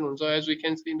 1% हुन्छ, as we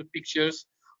can C in the pictures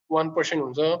 1%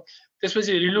 हुन्छ।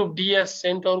 त्यसपछि रिलुब डिएस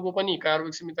सेन्टरको पनि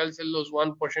कार्बोक्सिमिथाइल सेलुलोज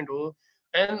 1% हो।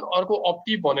 एन्ड अर्को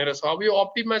अप्टिभ भनेर छ। अब यो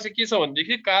अप्टिभमा चाहिँ के छ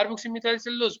भनेदेखि कार्बोक्सिमिथाइल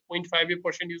सेलुलोज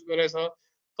 0.5% युज गरेछ,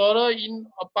 तर in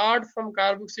apart from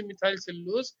carboxymethyl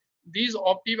cellulose these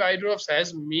अप्टिभ I drops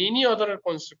has many other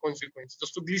consequences,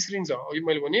 जस्तो ग्लिसरिन छ अघि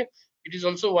मैले भने, it is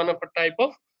also one of a type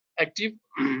of active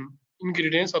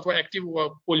ingredients अथवा एक्टिभ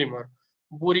पोलिमर।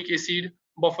 बोरिक एसिड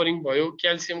बफरिङ भयो,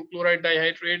 क्याल्सियम क्लोराइड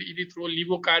डाइहाइड्रेट,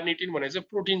 इरिथ्रोलिभोकार्निटिन भने चाहिँ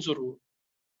प्रोटिन्सहरू हो,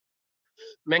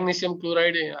 म्याग्नेसियम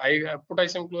क्लोराइड,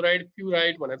 पोटासियम क्लोराइड,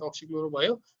 प्युराइड भने त अक्सिक्लोरो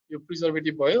भयो, यो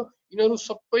प्रिजर्भेटिभ भयो, यिनीहरू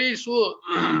सबै सो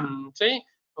चाहिँ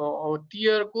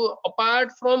टियरको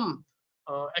अपार्ट फ्रम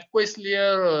एक्वेस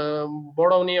लेयर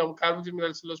बढाउने, अब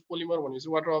कार्बोक्सिमिथाइल सेलुलोज पोलिमर भनेपछि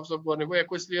वाटर अब्जर्भ गर्ने भयो,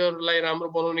 एक्वेस लेयरलाई राम्रो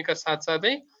बनाउनेका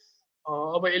साथसाथै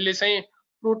अब यसले चाहिँ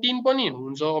प्रोटिन पनि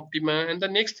हुन्छ Optima. And the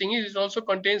next thing is also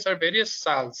contents are various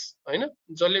salts होइन,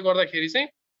 जसले गर्दाखेरि चाहिँ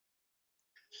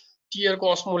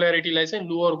टियरको अस्मोल्यारिटीलाई चाहिँ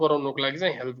लोवर गराउनको लागि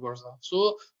चाहिँ हेल्प गर्छ। सो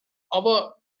अब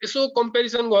यसो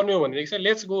कम्पेरिजन गर्ने हो भनेदेखि चाहिँ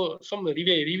लेट्स गो सम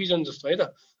रिभिजन जस्तो है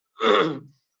त।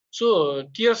 सो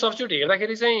टियर सब्स्टिट्युट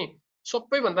हेर्दाखेरि चाहिँ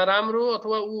सबैभन्दा राम्रो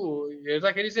अथवा ऊ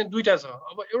हेर्दाखेरि चाहिँ दुईटा छ।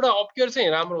 अब एउटा अपकेयर चाहिँ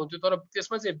राम्रो हुन्थ्यो, तर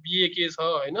त्यसमा चाहिँ बिएके छ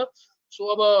होइन। सो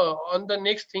अब on the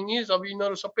next thing is अब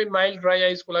यिनीहरू सबै माइल्ड ड्राई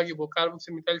आइजको लागि भयो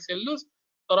कार्बोक्सिमिथाइल सेलुलोज,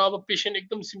 तर अब पेसेन्ट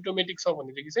एकदम सिम्टोमेटिक छ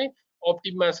भनेदेखि चाहिँ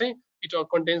अप्टिभमा चाहिँ it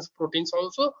contents proteins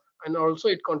also and also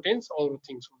it contents अरू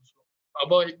थिङ्स अल्सो। अब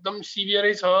एकदम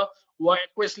सिभियरै छ वा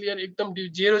एक्वेस लेयर एकदम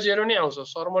 0 नै आउँछ,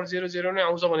 सर्मर 0 नै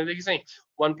आउँछ भनेदेखि चाहिँ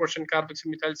 1%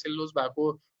 कार्बोक्सिमिथाइल सेलुलोज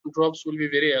भएको drugs will be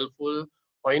very helpful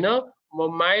होइन।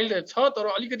 माइल्ड छ तर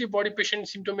अलिकति बढी पेसेन्ट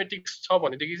सिम्टोमेटिक छ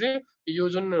भनेदेखि चाहिँ यो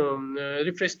जुन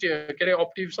रिफ्रेस के अरे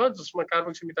अप्टिभ छ जसमा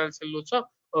कार्बोक्सिमिथाइल सेलुलोज छ,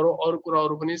 अरू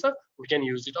कुराहरू पनि छ, वी क्यान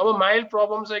युज इट। अब माइल्ड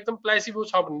प्रब्लम चाहिँ एकदम प्लेसिबो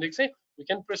छ भनेदेखि चाहिँ वी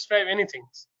क्यान प्रिस्क्राइब एनिथिङ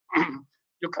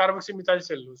यो कार्बोक्सिमिथाइल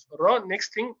सेलुलोज। र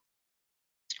नेक्स्ट थिङ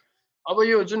अब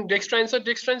यो जुन डेक्स्ट्राइन छ,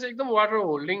 डेक्स्ट्राइन चाहिँ एकदम वाटर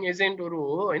होल्डिङ एजेन्टहरू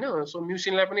हो होइन। सो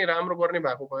म्युसिनलाई पनि राम्रो गर्ने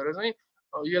भएको भएर चाहिँ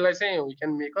यसलाई चाहिँ we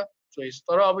can make a choice.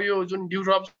 तर अब यो जुन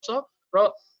ड्युड्रप छ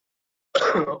र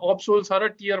अप्सोल छ र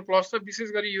टियर प्लस छ, विशेष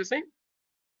गरी यो चाहिँ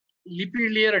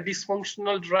लिपिड लेयर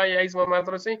डिसफङ्सनल ड्राई आइजमा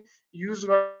मात्र चाहिँ युज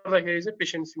गर्दाखेरि चाहिँ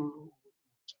पेसेन्ट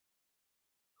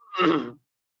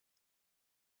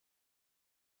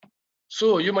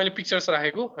सो यो मैले पिक्चर्स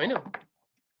राखेको होइन,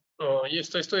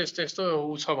 यस्तो यस्तो यस्तो यस्तो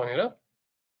ऊ छ भनेर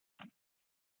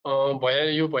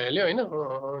भइहाल्यो, यो भइहाल्यो होइन।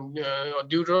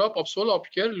 ड्युड्रप, अप्सोल,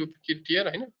 अपकेयर, लुब्रिकेट टियर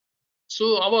होइन। सो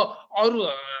अब अरू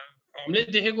हामीले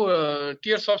देखेको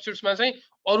टियर सब्स्टिट्युट्समा चाहिँ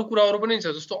अरू कुराहरू पनि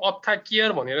छ, जस्तो अप्था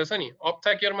केयर भनेर छ नि।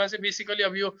 अप्था केयरमा चाहिँ बेसिकली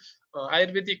अब यो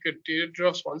आयुर्वेदिक टियर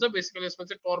ड्रग्स भन्छ, बेसिकली यसमा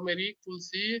चाहिँ टर्मेरिक,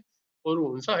 तुलसीहरू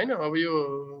हुन्छ होइन।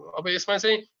 अब यसमा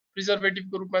चाहिँ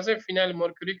प्रिजर्भेटिभको रूपमा चाहिँ फिनाइल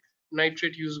मर्क्युरिक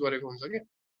नाइट्रेट युज गरेको हुन्छ कि।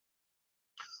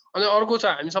 अनि अर्को छ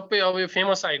हामी सबै अब यो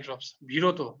फेमस आई ड्रप्स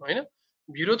भिरोतो होइन।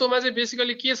 भिरोतोमा चाहिँ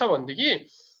बेसिकली के छ भनेदेखि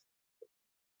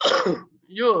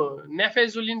यो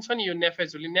नेफेजुलिन छ नि, यो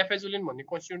नेफेजुलिन भन्ने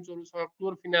कन्स्टिट्युन्ट्सहरू छ,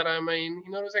 क्लोरफिनारामाइन,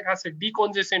 यिनीहरू चाहिँ खास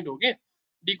डिकन्जेसेन्ट हो कि,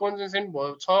 डिकन्जेसेन्ट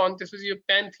छ। अनि त्यसपछि यो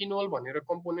प्यान्थिनोल भनेर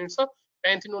कम्पोनेन्ट छ,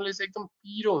 प्यान्थिनोलले चाहिँ एकदम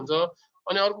पिरो हुन्छ।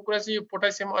 अनि अर्को कुरा चाहिँ यो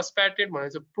पोटासियम अस्पार्टेट भनेर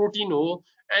चाहिँ प्रोटिन हो।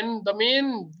 And the main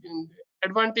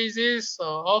advantages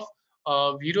of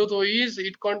भिरोतो is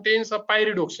it contents a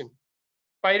pyridoxine,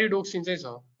 pyridoxine चाहिँ छ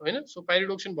होइन। सो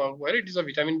पाइरिडोक्सिन भएको भएर it is a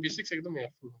vitamin B6 एकदम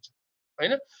हेल्पफुल हुन्छ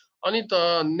होइन। अनि त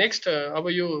नेक्स्ट अब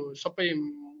यो सबै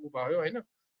भयो होइन।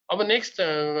 अब next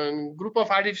group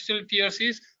of artificial tears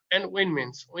is and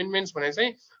ओइन्टमेन्ट्स। ओइन्टमेन्ट्स भने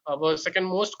चाहिँ अब सेकेन्ड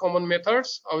मोस्ट कमन मेथड्स,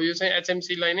 अब यो चाहिँ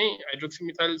HMC-लाई नै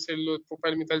हाइड्रोक्सिमिथाइल सेलुलोज,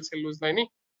 प्रोपाइल मिथाइल सेलुलोजलाई नै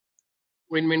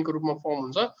ओइन्टमेन्टको रूपमा फर्म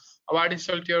हुन्छ। अब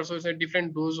आर्टिफिसियल टियर्सहरू चाहिँ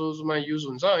डिफ्रेन्ट डोजमा युज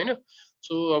हुन्छ होइन।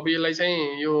 सो अब यसलाई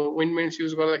चाहिँ यो ओइन्टमेन्ट्स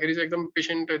युज गर्दाखेरि चाहिँ एकदम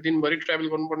पेसेन्ट दिनभरि ट्राभल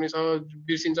गर्नुपर्ने छ,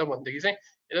 बिर्सिन्छ भनेदेखि चाहिँ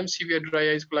एकदम सिभियर ड्राई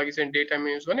आइजको लागि चाहिँ डे टाइममा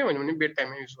युज गर्ने, भने बेड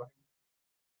टाइममा युज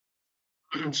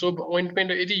गर्ने। सो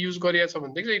ओइन्टमेन्ट यदि युज गरिएको छ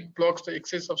भनेदेखि चाहिँ it blocks the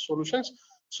access of solutions,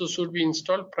 so should be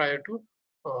install prior to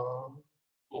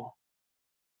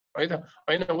है त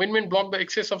होइन। ओइन्टमेन्ट block the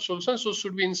access of solution, so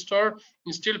should be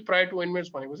instil prior to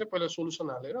ओइन्टमेन्ट्स भनेको चाहिँ पहिला सोल्युसन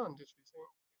हालेर अनि त्यसपछि चाहिँ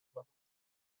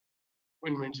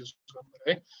ओइन्टमेन्ट्स युज गर्नु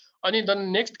है। अनि the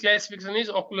next classification is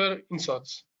ocular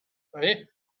इन्सर्ट्स है।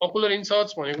 अकुलर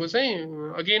इन्सर्ट्स भनेको चाहिँ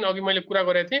अगेन अघि मैले कुरा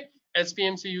गरेको थिएँ,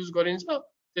 HPMC युज गरिन्छ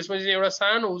त्यसपछि चाहिँ एउटा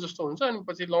सानो उ जस्तो हुन्छ अनि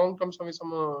पछि लङ टर्म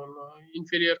समयसम्म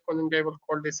इन्फेरियर कन्जङ्क्टिभल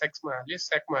कल्डेसेक्समा हाल्यो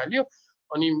स्याकमा हाल्यो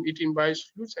अनि it इम्बाइब्स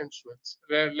fluids and swells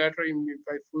latter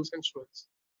imbibe fluids and swells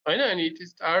हैन अनि it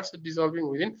starts डिजल्भिङ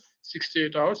within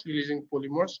 68 hours releasing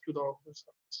polymers to the outer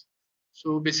surface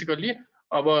so basically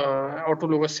अब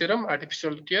अटोलोगस सेरम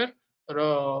आर्टिफिसियल टियर र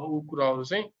ऊ कुराहरू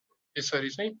चाहिँ यसरी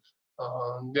चाहिँ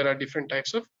there are different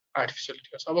types of artificial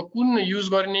tears अब कुन युज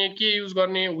गर्ने के युज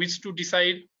गर्ने विच टु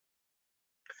डिसाइड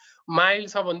माइल्ड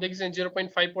छ भनेदेखि चाहिँ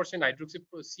 0.5% हाइड्रोक्सी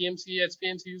सिएमसी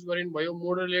एचपिएमसी युज गरिनु भयो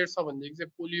मोडरेट छ भनेदेखि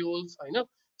चाहिँ पोलियोल्स हैन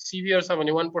सिभियर छ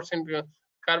भने 1%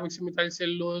 कार्बोक्सी मिथाइल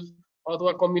सेलुलोज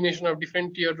अथवा combination of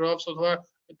different tier drops अथवा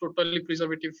टोटल्ली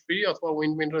प्रिजर्भेटिभ फ्री अथवा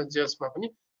ओइन्टमेन्ट र जेल्समा पनि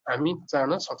हामी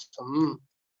जान सक्छौँ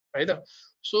है त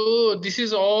so this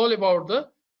is all about the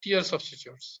tier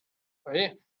सब्स्टिट्युट्स है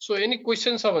सो एनी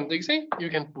क्वेसन छ भनेदेखि चाहिँ यु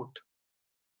क्यान पुट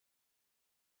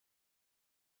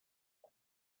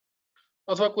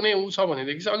अथवा कुनै ऊ छ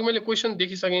भनेदेखि चाहिँ अघि मैले क्वेसन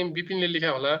देखिसकेँ विपिनले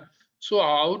लेख्या होला so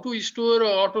how to store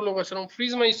अटोलोगस serum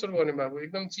फ्रिजमा स्टोर गर्ने भएको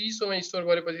एकदम चिसोमा स्टोर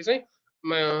गरेपछि चाहिँ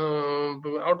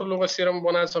अटोलोगस सेरम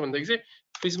बनाएको छ भनेदेखि चाहिँ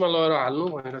फ्रिजमा लगेर हाल्नु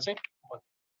भनेर चाहिँ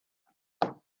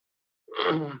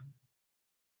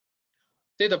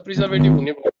त्यही त प्रिजर्भेटिभ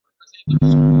हुने लङ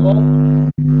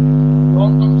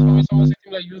टर्म समयसम्म चाहिँ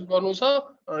तिमीलाई युज गर्नु छ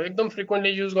एकदम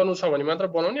फ्रिक्वेन्टली युज गर्नु छ भने मात्र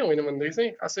बनाउने होइन भनेदेखि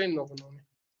चाहिँ खासै नबनाउने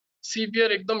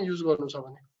सिभियर एकदम युज गर्नु छ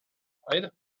भने है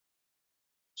त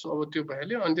सो अब त्यो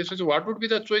भइहाल्यो अनि त्यसपछि what would be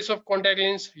the choice of contact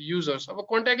lens users अब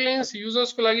कन्ट्याक्ट लेन्स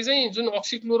युजर्सको लागि चाहिँ जुन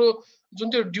अक्सिक्लोरो जुन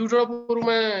त्यो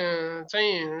ड्युड्रपहरूमा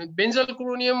चाहिँ बेन्जल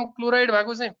क्लोरियम क्लोराइड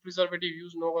भएको चाहिँ प्रिजर्भेटिभ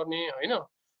युज नगर्ने होइन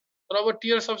तर अब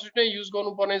टियर सब्स्टिट्युट नै युज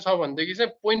गर्नुपर्ने छ भनेदेखि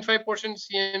चाहिँ 0.5%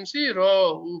 सिएमसी र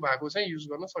ऊ भएको चाहिँ युज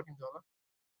गर्न सकिन्छ होला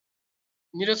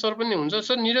निरज सर पनि हुन्छ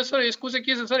सर निरज सर यसको चाहिँ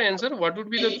के छ sir answer what would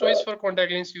be the choice for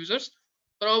contact lens users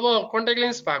तर अब कन्ट्याक्ट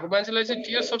लेन्स भएको मान्छेलाई चाहिँ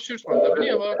टियर सब्स्टिट्युट भन्दा पनि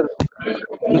अब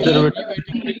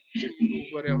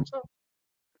गरे हुन्छ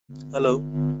हेलो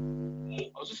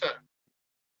हजुर सर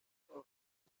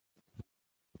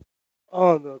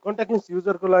कन्ट्याक्ट लेन्स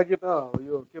युजरको लागि त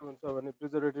यो के भन्छ भने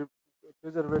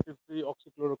प्रिजर्भेटिभ फ्री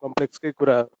अक्सिक्लोरो कम्प्लेक्सकै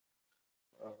कुरा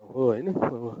हो हैन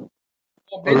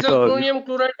बेन्जल क्लोरियम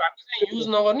क्लोराइड भएको चाहिँ युज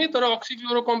नगर्ने तर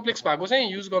अक्सिक्लोरो कम्प्लेक्स भएको चाहिँ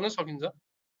युज गर्न सकिन्छ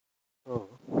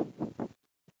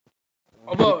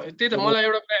अब त्यही त मलाई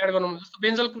एउटा कुरा एड गर्नु जस्तो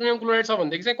बेन्जल क्लोरियम क्लोराइड छ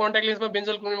भनेदेखि चाहिँ कन्ट्याक्ट लेन्समा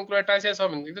बेन्जल क्लोरियम क्लोराइड टाइसिया छ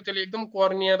भनेदेखि त त्यसले एकदम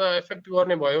कर्निया त इफेक्ट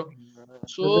गर्ने भयो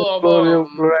सो अब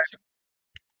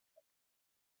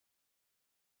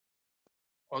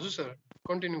हजुर सर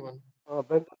कन्टिन्यू गर्नु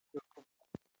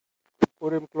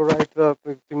क्लोरियम क्लोराइड र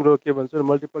तिम्रो के भन्छ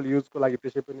मल्टिपल युजको लागि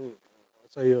त्यसै पनि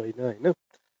सही होइन हैन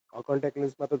कन्ट्याक्ट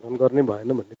लेन्समा त झन् गर्नै भएन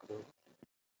भन्ने कुरा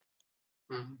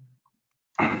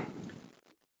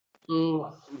हो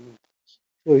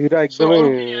हिरा एकदमै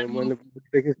मैले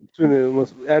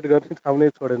एड गर्ने ठाउँ नै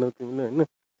छोडेनौ तिमीले हैन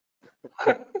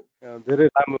धेरै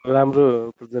राम्रो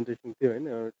प्रेजेन्टेसन थियो हैन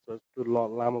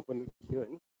लामो पनि थियो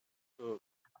हैन सो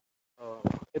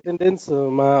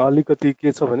एटेन्डेन्समा अलिकति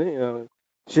के छ भने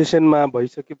सेसनमा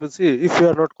भइसकेपछि if you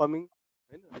are not coming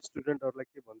हैन स्टुडेन्टहरुलाई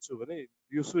के भन्छु भने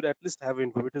you should at least have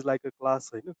info it is like a class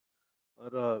हैन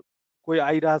र कोही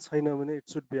आइरहेको छैन भने it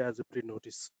should be as a pre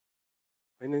notice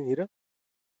हैन हिरा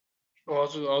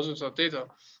हजुर हजुर सर त्यही त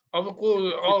अब को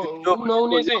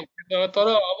नआउने चाहिँ तर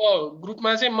अब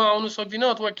ग्रुपमा चाहिँ म आउन सक्दिनँ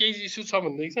अथवा केही इस्यु छ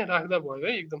भनेदेखि चाहिँ राख्दा भयो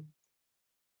है एकदम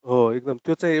हो एकदम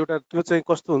त्यो चाहिँ एउटा त्यो चाहिँ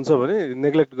कस्तो हुन्छ भने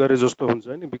नेग्लेक्ट गरे जस्तो हुन्छ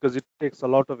हैन because it takes a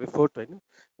lot of effort हैन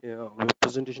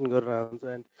प्रेजेन्टेसन गरेर आउँछ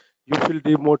and you feel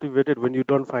demotivated when you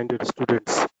don't find your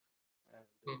students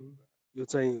यो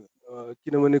चाहिँ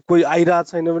किनभने कोही आइरहेको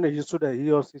छैन भने ही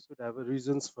or C should have a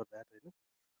reasons for that हैन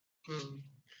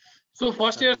सो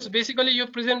फर्स्ट इयर बेसिकली यो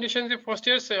प्रेजेन्टेसन चाहिँ फर्स्ट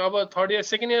इयर अब थर्ड इयर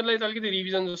सेकेन्ड इयरलाई त अलिकति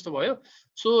रिभिजन जस्तो भयो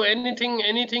so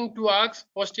anything to ask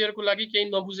first इयरको लागि केही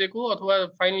नबुझेको अथवा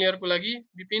फाइनल इयरको लागि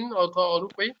विपिन अथवा अरू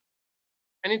कोही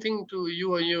anything to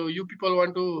you people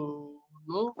want to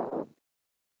know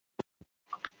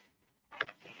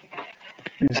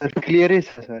sir क्लियरै छ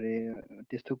सर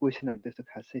त्यस्तो क्वेशनहरु त्यस्तो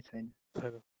खासै छैन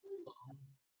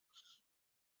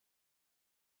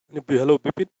हेलो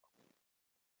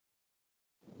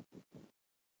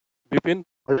विपिन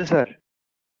हजुर सर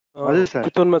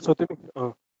चितवनमा छौ तिमी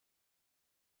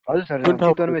हजुर सर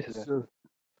चितवनमै छु सर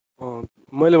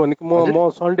मैले भनेको म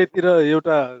सन्डेतिर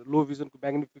एउटा लो भिजनको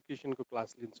म्याग्निफिकेसनको क्लास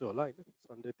लिन्छु होला हैन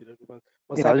सन्डेतिर म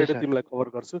स्याटरडे तिमीलाई कभर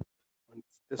गर्छु अनि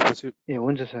त्यसपछि ए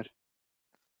हुन्छ सर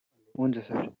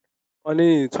अनि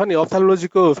छ नि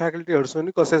अप्थाल्मोलोजीको फ्याकल्टीहरुसँग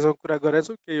नि कसैसँग कुरा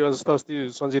गरेछौ केही जस्तो अस्ति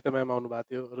सञ्जिता म्याम आउनु भएको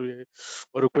थियो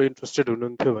अरु कोही इन्ट्रेस्टेड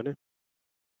हुनुहुन्थ्यो भने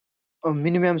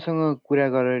मिनिममसँग कुरा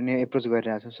गर्ने एप्रोच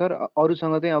गरिरहेको छु सर।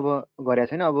 अरूसँग चाहिँ अब गरेको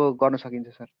छैन, अब गर्न सकिन्छ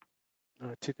सर।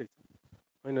 ठिकै छ,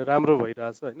 होइन राम्रो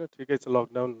भइरहेछ होइन, ठिकै छ।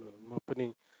 लकडाउनमा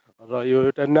पनि र यो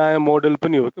एउटा नयाँ मोडल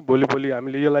पनि हो कि भोलि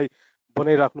हामीले यसलाई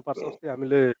बनाइराख्नुपर्छ। अस्ति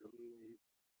हामीले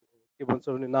के भन्छ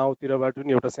भने नाउँतिरबाट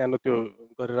पनि एउटा सानो त्यो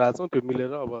गरिरहेको छौँ, त्यो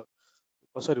मिलेर अब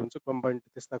कसरी हुन्छ कम्बाइन्ड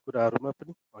त्यस्ता कुराहरूमा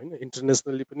पनि होइन।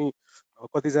 इन्टरनेसनली पनि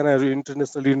कतिजनाहरू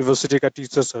इन्टरनेसनल युनिभर्सिटीका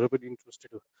टिचर्सहरू पनि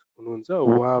इन्ट्रेस्टेड हुनुहुन्छ,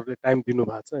 उहाँहरूले टाइम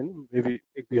दिनुभएको छ होइन। मेबी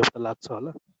 1-2 हप्ता लाग्छ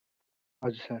होला।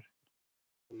 हजुर सर।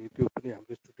 अनि त्यो पनि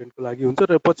हाम्रो स्टुडेन्टको लागि हुन्छ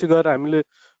र पछि गएर हामीले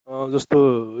जस्तो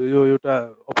यो एउटा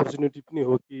अपर्च्युनिटी पनि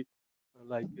हो कि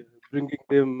like bringing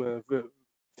them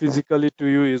physically to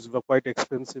you is quite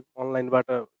expensive. अनलाइनबाट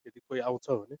यदि कोही आउँछ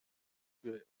भने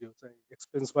त्यो चाहिँ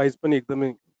एक्सपेन्स वाइज पनि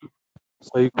एकदमै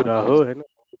सही कुरा हो होइन।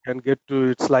 Can get to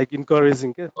it's like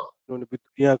encouraging क्या, किनभने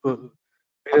यहाँको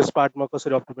भेरियस पार्टमा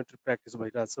कसरी अप्टोमेट्रिक प्र्याक्टिस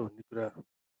भइरहेछ भन्ने कुरा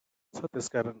छ।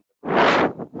 त्यसकारण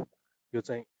यो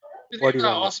चाहिँ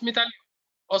बढिरहनु।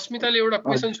 अस्मिताले एउटा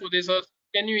question सोधेछ,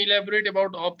 can you elaborate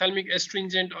about अप्थाल्मिक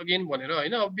एस्ट्रिन्जेन्ट again भनेर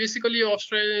होइन। बेसिकली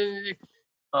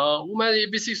उमा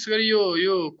विशेष गरी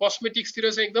यो कस्मेटिक्सतिर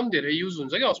चाहिँ एकदम धेरै युज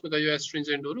हुन्छ क्या अस्मिता यो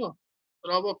एस्ट्रिन्जेन्टहरू। र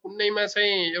अब कुनैमा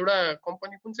चाहिँ एउटा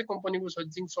कम्पनी कुन चाहिँ कम्पनीको छ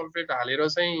जिङ्क सल्फेट हालेर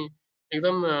चाहिँ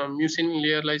एकदम म्युसिन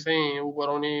लेयरलाई चाहिँ उ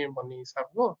गराउने भन्ने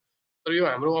हिसाबको। तर यो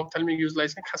हाम्रो अप्थाल्मिक युजलाई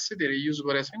चाहिँ खासै धेरै युज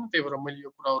गरेको छैन, त्यही भएर मैले यो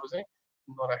कुराहरू चाहिँ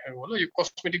नराखेको होला। यो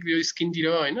कस्मेटिक यो स्किनतिर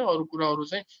होइन, अरू कुराहरू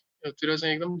चाहिँ तिर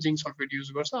चाहिँ एकदम जिङ्क सल्फेट युज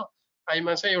गर्छ।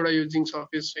 आईमा चाहिँ एउटा यो जिङ्क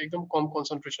सल्फेट एकदम कम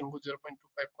कन्सन्ट्रेसनको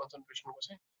 0.25 कन्सन्ट्रेसनको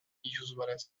चाहिँ युज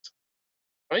गरेछ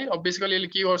है। अब बेसिकली यसले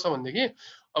के गर्छ भनेदेखि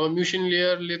अब म्युसिन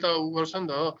लेयरले त उ गर्छ नि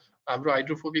त, हाम्रो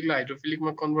हाइड्रोफोबिकलाई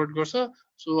हाइड्रोफिलिकमा कन्भर्ट गर्छ।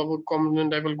 सो अब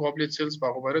कम्युनेन्टाइबल गब्लेट सेल्स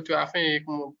भएको भएर त्यो आफै एक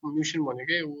म्युसिन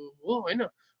भनेकै हो होइन।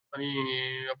 अनि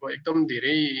अब एकदम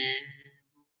धेरै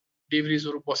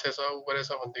डेब्रिजहरू बसेछ उ गरेछ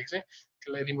भनेदेखि चाहिँ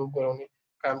त्यसलाई रिमुभ गराउने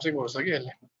काम चाहिँ गर्छ कि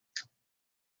यसले।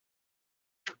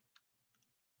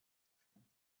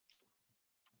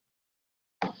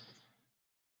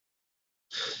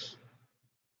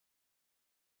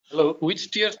 Which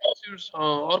tier substitutes?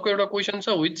 अर्को एउटा क्वेसन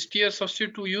छ, which tier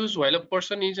substitute to use while a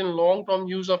person is in long term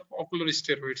use of ocular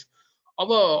steroids?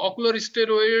 अब ocular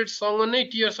steroids सँग नै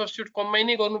tier substitute कम्बाइन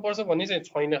नै गर्नुपर्छ भन्ने चाहिँ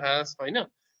छैन खास होइन।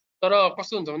 तर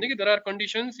कस्तो हुन्छ भनेदेखि there are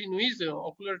conditions in which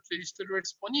ocular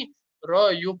steroids पनि र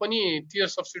यो पनि tier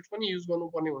substitute पनि युज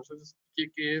गर्नुपर्ने हुन्छ, जस्तो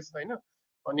केस होइन।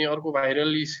 अनि अर्को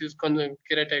भाइरल इस्युज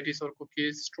केराटाइटिसहरूको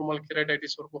केस, स्ट्रोमल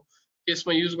केराटाइटिसहरूको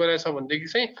केसमा युज गरेछ भनेदेखि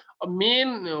चाहिँ अब मेन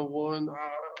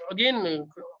अगेन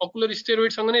अकुलर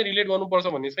स्टेरोइडसँग नै रिलेट गर्नुपर्छ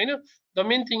भन्ने छैन। द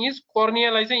मेन थिङ इज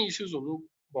कर्नियालाई चाहिँ इस्युज हुनु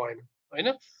भएन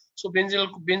होइन। सो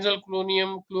बेन्जल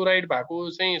क्लोनियम क्लोराइड भएको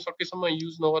चाहिँ सकेसम्म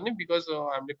युज नगर्ने, बिकज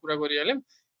हामीले कुरा गरिहाल्यौँ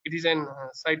it is an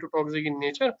साइटोटक्सिक in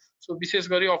nature. So विशेष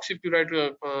गरी अक्सिक्लोराइड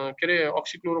के अरे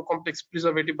अक्सिक्लोरो कम्प्लेक्स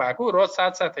प्रिजर्भेटिभ भएको र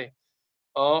साथसाथै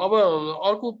अब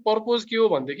अर्को पर्पोज के हो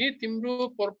भनेदेखि तिम्रो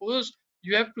purpose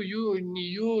you have to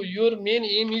your main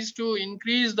aim is to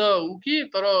increase the कि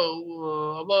तर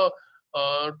अब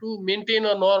to maintain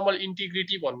a normal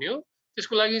integrity भन्ने हो।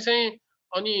 त्यसको लागि चाहिँ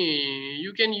अनि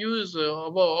you can use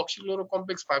अब अक्सिक्लोरो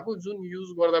कम्प्लेक्स भएको जुन युज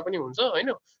गर्दा पनि हुन्छ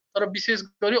होइन। तर विशेष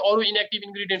गरी अरू इनएक्टिभ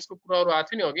इन्ग्रिडियन्ट्सको कुराहरू आएको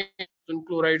थियो नि अघि, जुन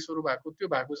क्लोराइड्सहरू भएको त्यो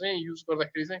भएको चाहिँ युज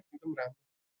गर्दाखेरि चाहिँ एकदम राम्रो।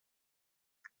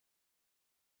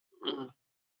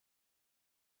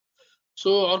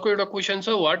 सो अर्को एउटा क्वेसन छ,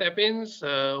 what happens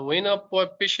when a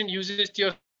patient uses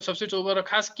tier substitute over.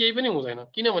 खास केही पनि हुँदैन,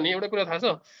 किनभने एउटा कुरा थाहा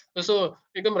छ, जस्तो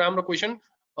एकदम राम्रो क्वेसन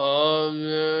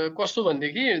कस्तो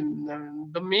भनेदेखि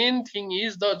the main thing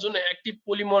is the जुन एक्टिभ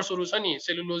पोलिमर्सहरू छ नि,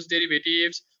 सेलुलोज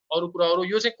डेरिभेटिभ्स अरू कुराहरू,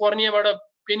 यो चाहिँ कर्नियाबाट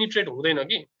पेनिट्रेट हुँदैन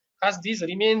कि। खास this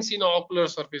remains in ocular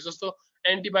surface. जस्तो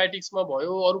एन्टिबायोटिक्समा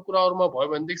भयो अरू कुराहरूमा भयो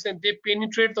भनेदेखि चाहिँ they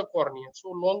penetrate the cornea. So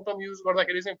long term use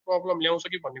गर्दाखेरि चाहिँ प्रब्लम ल्याउँछ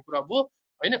कि भन्ने कुरा भयो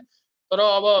होइन। तर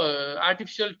अब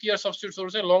आर्टिफिसियल टियर सब्स्टिट्युट्सहरू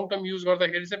चाहिँ लङ टर्म युज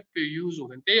गर्दाखेरि चाहिँ युज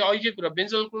हुँदैन। त्यही अघिकै कुरा,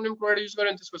 बेन्जल क्लोनियम क्लोराइड युज गऱ्यो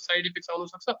भने त्यसको साइड इफेक्ट्स आउन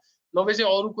सक्छ, नभए चाहिँ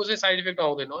अरूको चाहिँ साइड इफेक्ट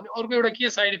आउँदैन। अनि अर्को एउटा के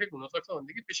साइड इफेक्ट हुनसक्छ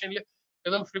भनेदेखि पेसेन्टले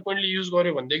एकदम फ्रिक्वेन्टली युज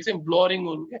गर्यो भनेदेखि चाहिँ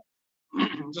ब्लरिङहरू क्या।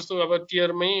 जस्तो अब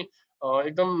टियरमै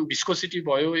एकदम भिस्कोसिटी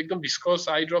भयो, एकदम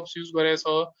भिस्कस आई ड्रप्स युज गरेछ,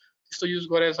 त्यस्तो युज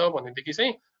गरेछ भनेदेखि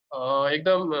चाहिँ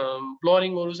एकदम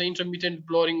ब्लरिङहरू चाहिँ इन्टरमिडिएट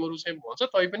ब्लरिङहरू चाहिँ भन्छ,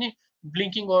 तैपनि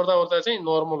ब्लिङ्किङ गर्दा गर्दा चाहिँ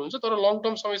नर्मल हुन्छ। तर लङ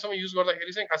टर्म समयसम्म युज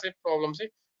गर्दाखेरि चाहिँ खासै प्रब्लम चाहिँ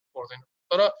पर्दैन।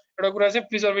 तर एउटा कुरा चाहिँ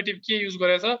प्रिजर्भेटिभ के युज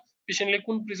गरेछ, पेसेन्टले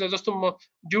कुन प्रिजर्भ, जस्तो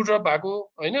ड्युड्रप भएको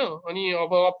होइन, अनि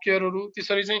अब अपकेयरहरू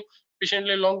त्यसरी चाहिँ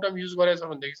पेसेन्टले लङ टर्म युज गरेछ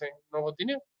भनेदेखि चाहिँ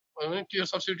नगरिदिने। Tier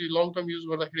substitute long term use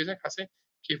गर्दाखेरि चाहिँ खासै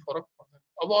के फरक पर्दैन।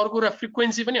 अब अर्को कुरा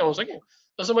फ्रिक्वेन्सी पनि आउँछ कि,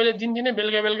 जस्तो मैले दिनदिनै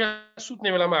बेलुका बेलुका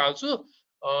सुत्ने बेलामा हाल्छु,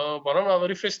 भनौँ न अब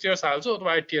रिफ्रेस टियर्स हाल्छु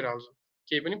अथवा आइट टियर हाल्छु,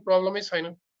 केही पनि प्रब्लमै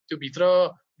छैन। त्यो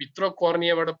भित्र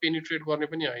कर्नियाबाट पेनिट्रेट गर्ने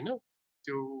पनि हैन,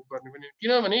 त्यो गर्ने पनि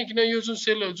किन यो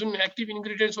जुन एक्टिभ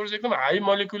इन्ग्रेडियन्ट्सहरु चाहिँ एकदम हाई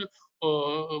मोलिक्युल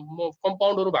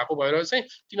कम्पाउन्डहरु भएको भएर चाहिँ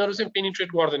तिनीहरु चाहिँ पेनिट्रेट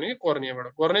गर्दैन के कर्नियाबाट,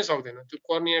 गर्नै सक्दैन, त्यो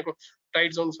कर्नियाको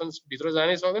टाइट जङ्क्सन्स भित्र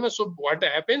जानै सक्दैन। So what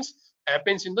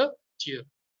happens in the tier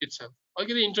itself.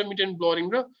 अलिकति इन्टरमिडिएट ब्लरिङ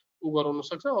र उ गराउन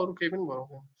सक्छ, अरु केही पनि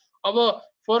गराउँदैन। अब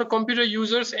for computer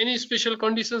users any special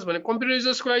conditions भने कम्प्युटर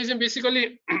युजर्सको लागि चाहिँ बेसिकली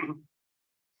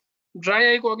ड्राई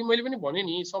आईको अघि मैले पनि भने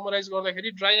नि समराइज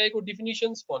गर्दाखेरि ड्राई आईको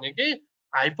डिफिनिसन्स भनेकै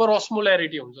हाइपर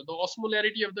अस्मोल्यारिटी हुन्छ। The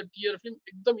अस्मोल्यारिटी of the tier film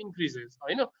एकदम इन्क्रिजेस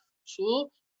हैन। सो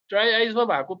ड्राई आइजमा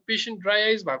भएको ड्राई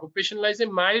आइज भएको पेशेन्टलाई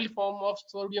चाहिँ mild form of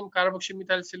sodium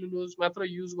carboxymethyl cellulose मात्र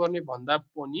युज गर्ने भन्दा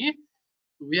पनि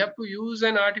we have to use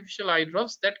an artificial eye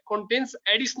drops that contains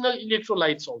additional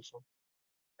electrolytes also.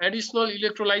 Additional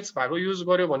electrolytes भएको युज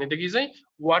गर्यो भनेदेखि चाहिँ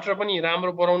वाटर पनि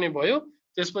राम्रो बनाउने भयो,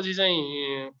 त्यसपछि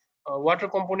चाहिँ वाटर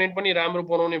कम्पोनेन्ट पनि राम्रो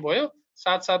बनाउने भयो,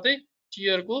 साथसाथै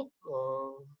टियरको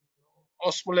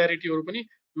अस्मोल्यारिटीहरु पनि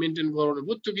मेन्टेन गराउने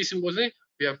भयो। त्यो किसिमको चाहिँ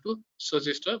we have to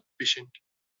suggest a patient.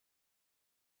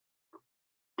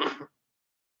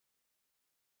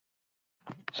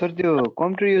 Sir त्यो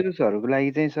कम्प्युटर युजर्सहरुको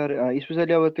लागि चाहिँ सर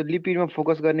स्पेशली अब त्यो लिपिडमा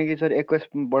फोकस गर्ने कि सर एक्वेस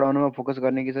बढाउनमा फोकस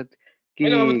गर्ने कि सर कि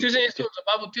हैन, अब त्यो चाहिँ यस्तो हुन्छ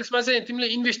बाबु, त्यसमा चाहिँ तिमीले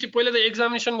पहिला त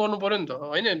एक्जामिनेसन गर्नु पर्यो नि त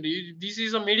हैन। This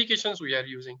is a medications we are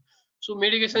using. So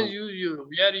medications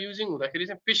we are using हुँदाखेरि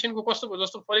चाहिँ पेशेन्टको कस्तो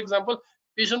जस्तो फर एक्जाम्पल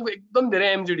पेशेन्टको एकदम धेरै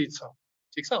एमजिडी छ,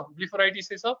 ठीक छ,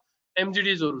 ब्लिफराइटिस छ,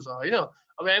 एमजिडीजहरु छ हैन।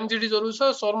 अब एमजिडीजहरु छ,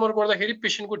 सर्मर गर्दाखेरि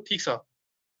पेशेन्टको ठीक छ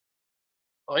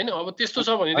हैन। अब त्यस्तो छ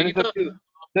भनेदेखि त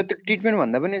त्यो ट्रिटमेन्ट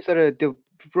भन्दा पनि सर त्यो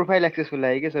प्रोफाइल एक्सेसको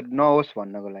लागि के सर नहोस्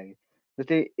भन्नको लागि,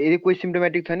 जस्तै यदि कोही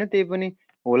सिम्प्टोमेटिक छैन त्यही पनि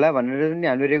होला भनेर पनि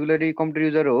हामीले रेगुलरली कम्प्युटर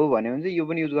युजर हो भने चाहिँ यो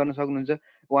पनि युज गर्न सक्नुहुन्छ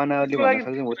 1 आवरले भन्न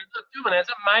सक्छौँ। त्यो भने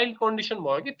चाहिँ माइल्ड कन्डिसन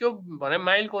भयो कि, त्यो भने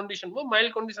माइल्ड कन्डिसन भयो।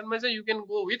 माइल्ड कन्डिसनमा चाहिँ you can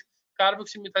go with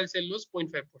carboxymethyl cellulose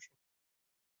 0.5%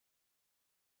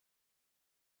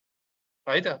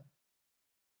 है त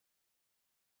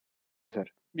sir.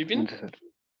 Vipin sir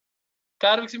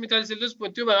carboxymethyl cellulose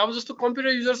त्यो अब जस्तो कम्प्युटर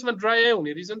युजर्समा ड्राई आई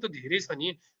हुने रिजन त धेरै छ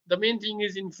नि। The main thing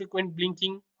is इनफ्रिक्वेन्ट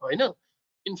blinking हैन।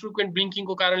 इनफ्रिक्वेन्ट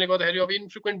ब्लिङ्किङको कारणले गर्दाखेरि अब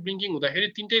इनफ्रिक्वेन्ट ब्लिङ्किङ हुँदाखेरि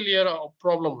तीनटै लेयर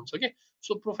प्रब्लम हुन्छ के।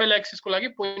 सो प्रोफाइल एक्सिसको लागि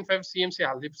 0.5 CMC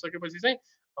हालिदिसकेपछि चाहिँ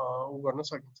उ गर्न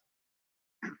सकिन्छ।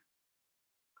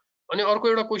 अनि अर्को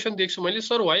एउटा क्वेसन देख्छु मैले,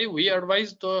 sir why we advise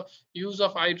the use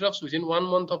of I drops within 1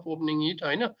 month of opening it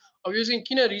हैन। अब यो चाहिँ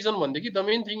किन रिजन भनेदेखि the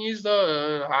main thing is the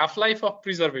half life of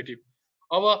preservative.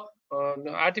 अब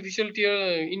आर्टिफिशियल टियर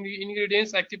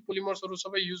इन्ग्रेडियन्ट्स एक्टिभ पोलिमर्सहरु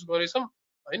सबै युज गरेछौं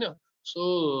हैन। सो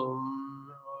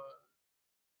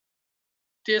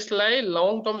त्यसलाई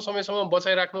लङ टर्म समयसम्म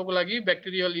बचाइराख्नको लागि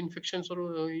ब्याक्टेरियल इन्फेक्सन्सहरु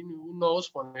नहोस्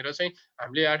भनेर चाहिँ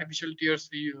हामीले आर्टिफिशियल टियर्स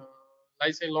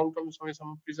लाई चाहिँ लङ टर्म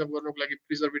समयसम्म प्रिजर्भ गर्नको लागि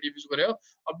प्रिजर्भेटिभ युज गरे हो।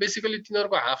 अब बेसिकली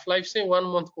तिनीहरुको हाफ लाइफ चाहिँ 1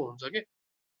 month को हुन्छ के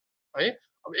है।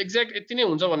 अब एक्ज्याक्ट यति नै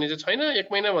हुन्छ भन्ने चाहिँ छैन,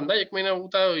 1 महिना भन्दा 1 महिना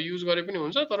उता युज गरे पनि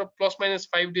हुन्छ, तर प्लस माइनस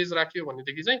 5 डेज राखियो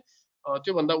भनेदेखि चाहिँ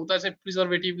त्यो भन्दा उता चाहिँ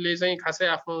प्रिजर्भेटिभले चाहिँ खासै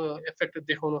आफ्नो इफेक्ट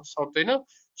देखाउन सक्दैन।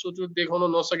 सो त्यो देखाउन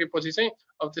नसकेपछि चाहिँ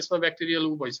अब त्यसमा ब्याक्टेरियल उ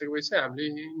भइसकेपछि हामीले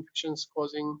infections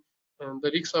causing the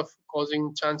risk of causing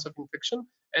chance of infection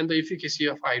and the efficacy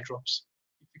of I drops.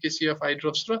 Efficacy of I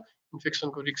drops र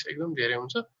इन्फेक्सनको रिस्क एकदम धेरै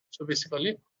हुन्छ। So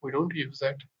basically we don't use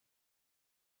that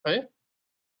है।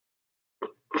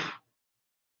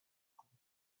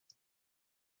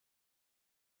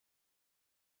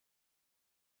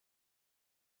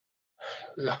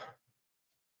 ल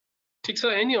ठीक छ,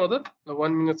 एनी अदर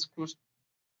 1 minute क्लोज।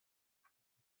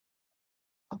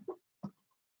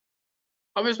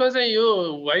 अब यसमा चाहिँ यो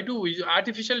वाइ डु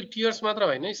आर्टिफिशियल टियर्स मात्र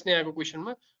हैन, स्नेहाको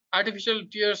क्वेसनमा आर्टिफिशियल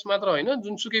टियर्स मात्र हैन,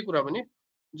 जुनसुकै कुरा पनि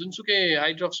जुनसुकै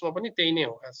आई ड्रप्समा पनि त्यही नै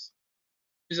हो खास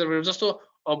प्रिजर्भेटिभ। जस्तो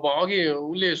अब अघि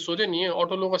उले सोध्यो नि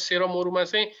अटोलोगस सेरमहरुमा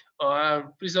चाहिँ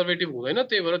प्रिजर्भेटिभ हुँदैन,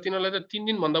 त्यही भएर तिनीहरुलाई त 3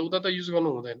 दिन भन्दा उता त युज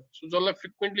गर्नु हुँदैन। सो जसलाई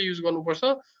फ्रिक्वेन्टली युज गर्नुपर्छ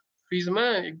फ्रिजमा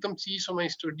एकदम चिसोमा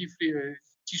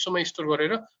स्टोर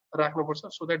गरेर राख्नुपर्छ,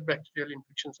 सो दैट ब्याक्टेरियल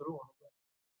इन्फेक्सन्सहरु हुँदैन।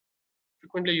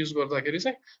 फ्रिक्वेन्टली युज गर्दाखेरि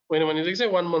चाहिँ होइन भनेदेखि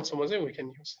चाहिँ 1 month सम्म चाहिँ we can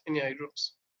use any I drops.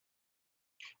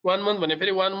 1 month भने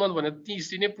फेरि 1 month भने 30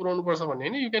 दिनै पुराउनु पर्छ भन्ने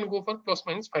हैन, you can go for plus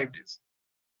minus 5 days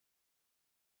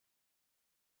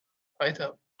है त।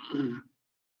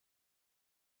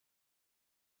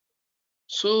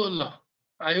 सो ल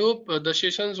I hope the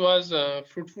sessions was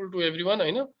fruitful to everyone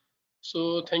हैन। So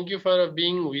thank you for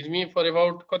being with me for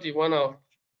about कति 1 hour।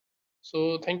 सो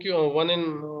थ्याङ्क यू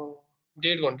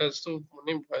 1.5 घण्टा जस्तो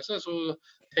हुने भएछ। So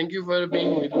thank you for being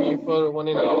with me for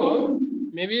 1.5 hour।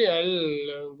 Maybe I will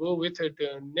go with it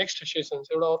next sessions,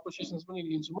 एउटा अर्को sessions पनि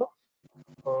लिन्छु म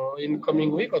इन कमिङ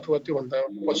विक अथवा त्यो भन्दा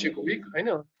पछिको विक हैन।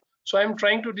 So I am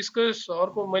trying to discuss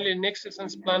अर्को मैले नेक्स्ट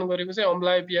सेसन्स प्लान गरेको चाहिँ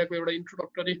अम्ब्लायोपियाको एउटा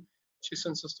इन्ट्रोडक्टरी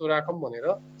सेसन्स जस्तो राखौँ भनेर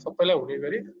सबैलाई हुने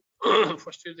गरी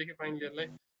फर्स्ट इयरदेखि फाइनल इयरलाई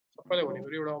सबैलाई हुने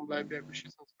गरी एउटा अम्ब्लायोपियाको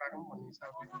सेसन्स राखौँ भन्ने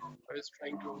हिसाबले I was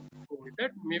trying to go with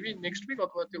that maybe next week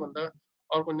अथवा त्योभन्दा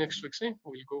अर्को नेक्स्ट विक चाहिँ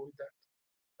विल गो विथ द्याट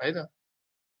है त।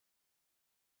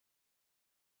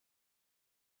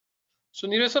 सो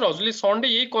निरज सर हजुरले सन्डे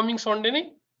यही कमिङ सन्डे नै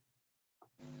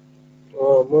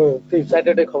म त्यही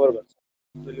स्याटरडे खबर गर्छु,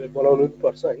 त्यसले बनाउनु पनि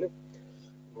पर्छ होइन।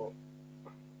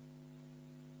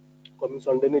 कमिङ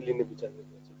सन्डे नै लिने विचार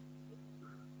गरिरहेको छु।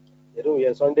 हेरौँ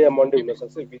या सन्डे या मन्डे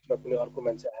हुनसक्छ, बिचमा कुनै अर्को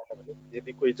मान्छे आएन भने,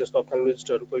 यदि कोही जस्तो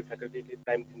अप्थाल्मोलोजिस्टहरू कोही फ्याकल्टीले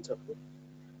टाइम दिन्छ भने।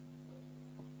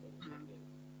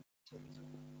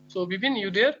 So Vipin you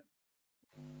there?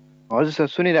 हजुर सर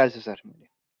सुनिरहेको छु सर।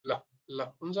 ल ल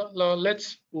हुन्छ ल लेट्स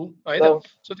है त।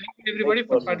 So thank you everybody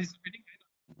for participating.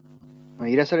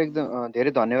 Hira sir एकदम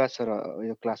धेरै धन्यवाद सर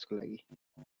यो क्लासको लागि।